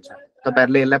इक्वल हुन्छ,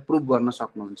 तपाईहरुले यसलाई प्रुफ गर्न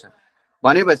सक्नुहुन्छ।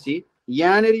 भनेपछि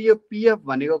यहाँनेरि यो पीएफ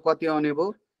भनेको कति आउने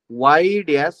भयो, y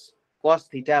ड्यास cos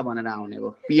थीटा भनेर आउने भयो।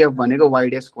 पीएफ भनेको y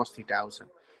ड्यास cos थीटा आउँछ।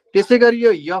 त्यसै गरी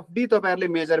यो एफडी तपाईहरुले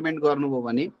मेजरमेन्ट गर्नुभयो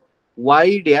भने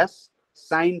y ड्यास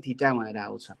sin थीटा भनेर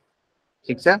आउँछ।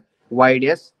 ठीक छ, y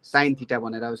ड्यास sin थीटा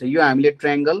भनेर आउँछ। यो हामीले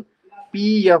ट्रायंगल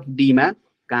पीएफडी मा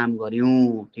काम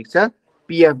गर्यौं। ठीक छ,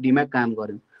 पीएफडी मा काम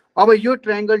गर्यौं। अब यो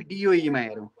ट्रायंगल डीओई मा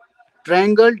हेरौं।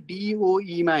 ट्रायंगल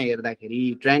डीओई मा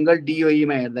हेर्दाखेरि, ट्रायंगल डीओई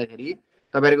मा हेर्दाखेरि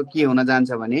तपाईहरुको के हुन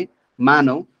जान्छ भने,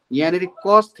 मानौ यहाँनेरि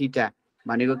cos थीटा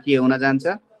भनेको के हुन जान्छ,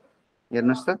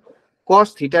 हेर्नुस् त,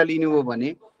 cos थीटा लिनुभयो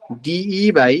भने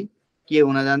डीई बाई के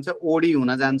हुन जान्छ, ओडी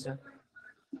हुन जान्छ।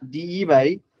 डीई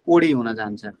बाई ओडी हुन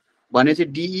जान्छ भनेपछि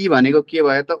डीई भनेको के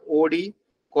भयो त, ओडी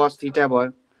cos थीटा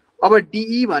भयो। अब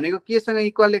डीई भनेको केसँग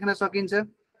इक्वल लेख्न सकिन्छ,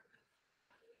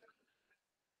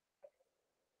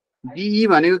 डीई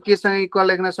भनेको केसँग इक्वल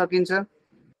लेख्न सकिन्छ,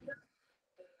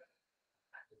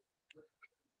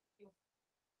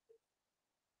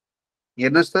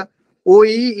 हेर्नुस् त,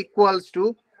 ओई इक्वल्स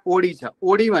टु ओडी छ।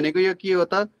 ओडी भनेको यो के हो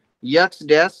त, एक्स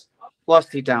ड्यास cos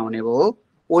थीटा आउने भयो।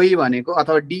 ओई भनेको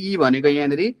अथवा डीई भनेको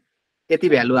यहाँनेरि यति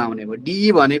भ्यालु आउने भयो।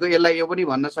 डीई भनेको यसलाई यो पनि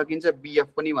भन्न सकिन्छ, बीएफ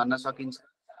पनि भन्न सकिन्छ।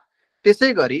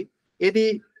 त्यसै गरी यदि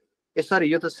सरी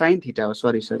यो त sin थीटा हो,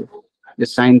 सरी यो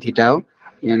sin थीटा हो,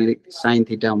 यहाँनेरि sin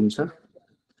थीटा हुन्छ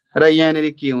र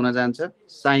यहाँनेरि के हुन जान्छ,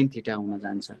 sin थीटा हुन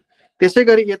जान्छ। त्यसै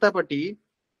गरी यतापट्टि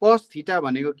cos थीटा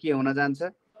भनेको के हुन जान्छ,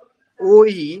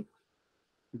 ओई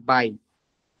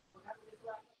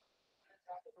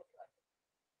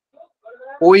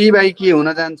बाई के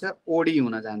हुन जान्छ, ओडी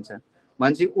हुन जान्छ।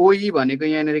 भनेपछि ओई भनेको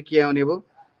यहाँनेरि के आउने भयो,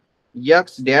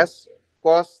 एक्स ड्यास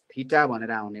cos थीटा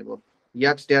भनेर आउने भयो।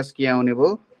 एक्स ड्यास के आउने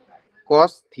भयो,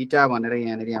 cos थीटा भनेर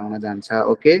यहाँनेरि आउन जान्छ।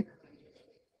 ओके,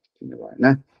 किन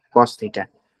भएन, cos थीटा।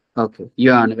 ओके,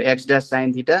 यो आउने भयो एक्स ड्यास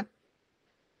sin थीटा।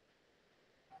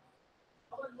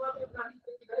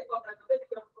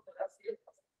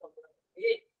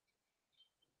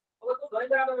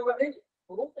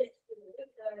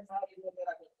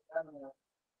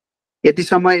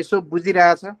 यतिसम्म यसो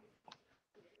बुझिरहेछ?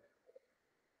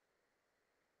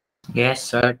 यस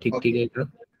सर, ठीक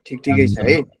ठिकै छ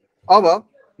है। अब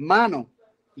मानौ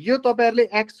यो तपाईहरुले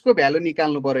x को भ्यालु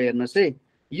निकाल्नु पर्यो। हेर्नुस् है,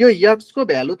 यो x को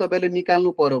भ्यालु तपाईहरुले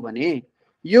निकाल्नु पर्यो भने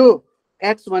यो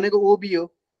x भनेको ओबी हो।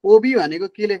 ओबी भनेको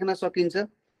के लेख्न सकिन्छ,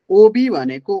 ओबी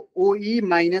भनेको ओई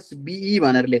माइनस बीई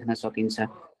भनेर लेख्न सकिन्छ।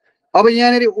 अब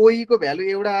यहाँनेरि ओई को भ्यालु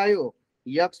एउटा आयो,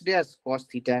 एक्स ड्यास cos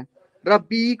थीटा, र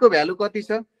बीई को भ्यालु कति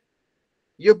छ,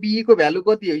 यो बीई को भ्यालु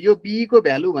कति हो, यो बीई को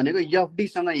भ्यालु भनेको एफडी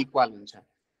सँग इक्वल हुन्छ।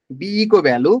 बीई को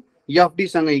भ्यालु एफडी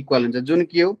सँग इक्वल हुन्छ, जुन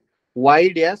के हो,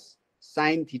 y ड्यास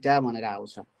sin थीटा भनेर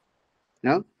आउँछ।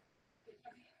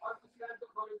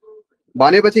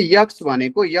 भनेपछि x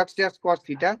भनेको x dash cos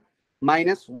theta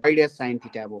minus y dash sin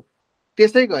theta भयो।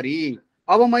 त्यसै गरी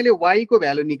अब मैले y को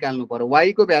भ्यालु निकाल्नु पर्यो।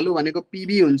 y को भ्यालु भनेको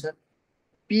पीबी हुन्छ।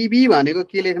 पीबी भनेको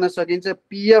के लेख्न सकिन्छ,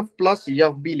 पीएफ प्लस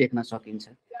एफबी लेख्न सकिन्छ।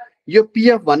 यो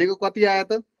पीएफ भनेको कति आयो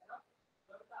त,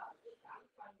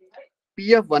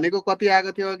 पिएफ भनेको कति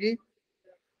आएको थियो अघि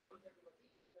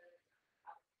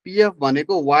पिएफ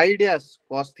भनेको वाइ ड्यास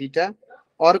कस थीटा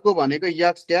अर्को भनेको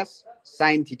एक्स ड्यास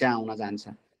साइन थीटा आउन जान्छ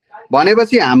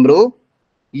भनेपछि हाम्रो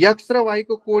एक्स र वाइ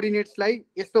को कोअर्डिनेट्सलाई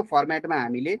यस्तो फर्मेटमा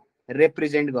हामीले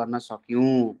रिप्रेजेन्ट गर्न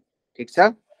सक्यौं ठीक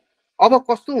छ अब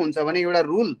कस्तो हुन्छ भने एउटा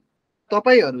रुल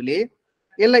तपाईहरुले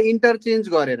यसलाई इन्टरचेन्ज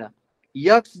गरेर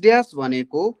एक्स ड्यास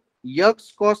भनेको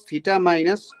x cos theta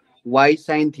minus y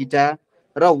sine theta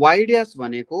र वाइ ड्यास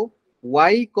भनेको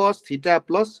why cos theta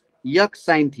plus x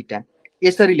sine theta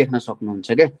यसरी लेख्न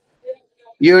सक्नुहुन्छ के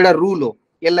यो एउटा रुल हो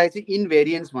यसलाई चाहिँ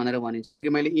इन्भेरिएन्स भनेर भनिन्छ कि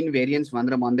मैले इन्भेरिएन्स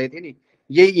भनेर भन्दै थिएँ नि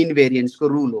यही इन्भेरिएन्सको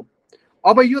रुल हो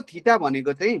अब यो थीटा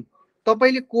भनेको चाहिँ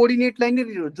तपाईले कोअर्डिनेटलाई नि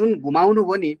जुन घुमाउनु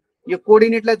भयो नि यो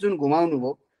कोअर्डिनेटलाई जुन घुमाउनु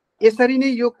भयो यसरी नै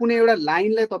यो कुनै एउटा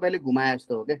लाइनलाई तपाईले घुमाए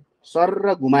जस्तो हो के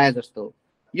सर्र घुमाए जस्तो हो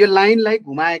यो लाइनलाई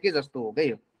घुमाएकै जस्तो हो के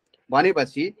यो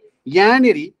भनेपछि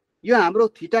यहाँनेरि यो हाम्रो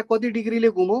थीटा कति डिग्रीले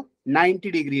घुम्यो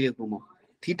 90 डिग्रीले घुम्यो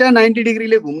थीटा 90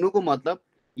 डिग्रीले घुम्नुको मतलब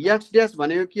एक्स ड्यास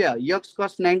भनेको के हो एक्स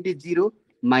कस 90 0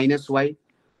 माइनस वाइ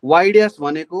वाइ ड्यास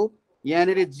भनेको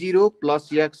यहाँनेरि 0 प्लस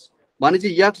एक्स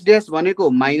भनेपछि एक्स ड्यास भनेको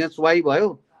माइनस वाइ भयो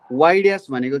वाइ ड्यास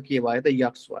भनेको के भयो त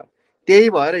एक्स भयो त्यही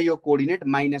भएर यो कोअर्डिनेट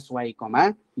माइनस वाइ कमा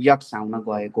एक्स आउन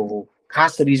गएको हो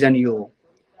खास रिजन यो हो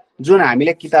जुन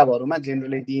हामीले किताबहरुमा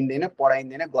जेनरली दिइँदैन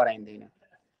पढाइँदैन गराइँदैन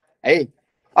है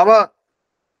अब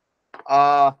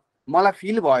मलाई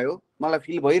फिल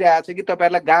भइरहेको छ कि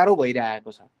तपाईहरुलाई गाह्रो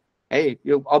भइरहेको छ है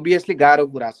यो अभियसली गाह्रो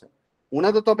कुरा छ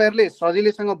हुन त तपाईहरुले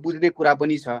सजिलैसँग बुझ्ने कुरा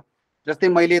पनि छ जस्तै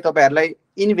मैले तपाईहरुलाई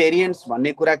इन्भेरिएन्स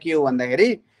भन्ने कुरा के हो भन्दाखेरि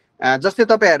जस्तै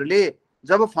तपाईहरुले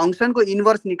जब फंक्सनको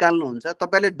इन्भर्स निकाल्नुहुन्छ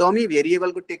तपाईले डमी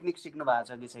भेरिएबलको टेक्निक सिक्नु भएको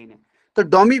छ कि छैन त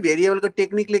डमी भेरिएबलको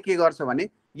टेक्निकले के गर्छ भने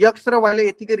एक्स र वाइले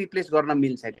यतिकै रिप्लेस गर्न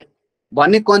मिल्छ के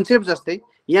भन्ने कन्सेप्ट जस्तै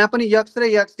यहाँ पनि एक्स र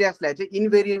एक्स ड्यासलाई चाहिँ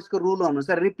इन्भेरिएन्सको रुल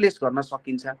अनुसार रिप्लेस गर्न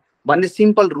सकिन्छ भन्ने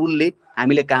सिम्पल रुलले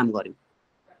हामीले काम गर्यौं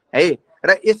है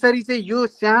र यसरी चाहिँ यो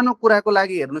सानो कुराको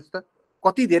लागि हेर्नुस् त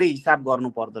कति धेरै हिसाब गर्नु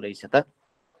पर्दो रहेछ त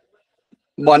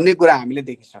भन्ने कुरा हामीले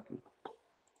देखिसक्यौं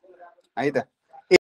है त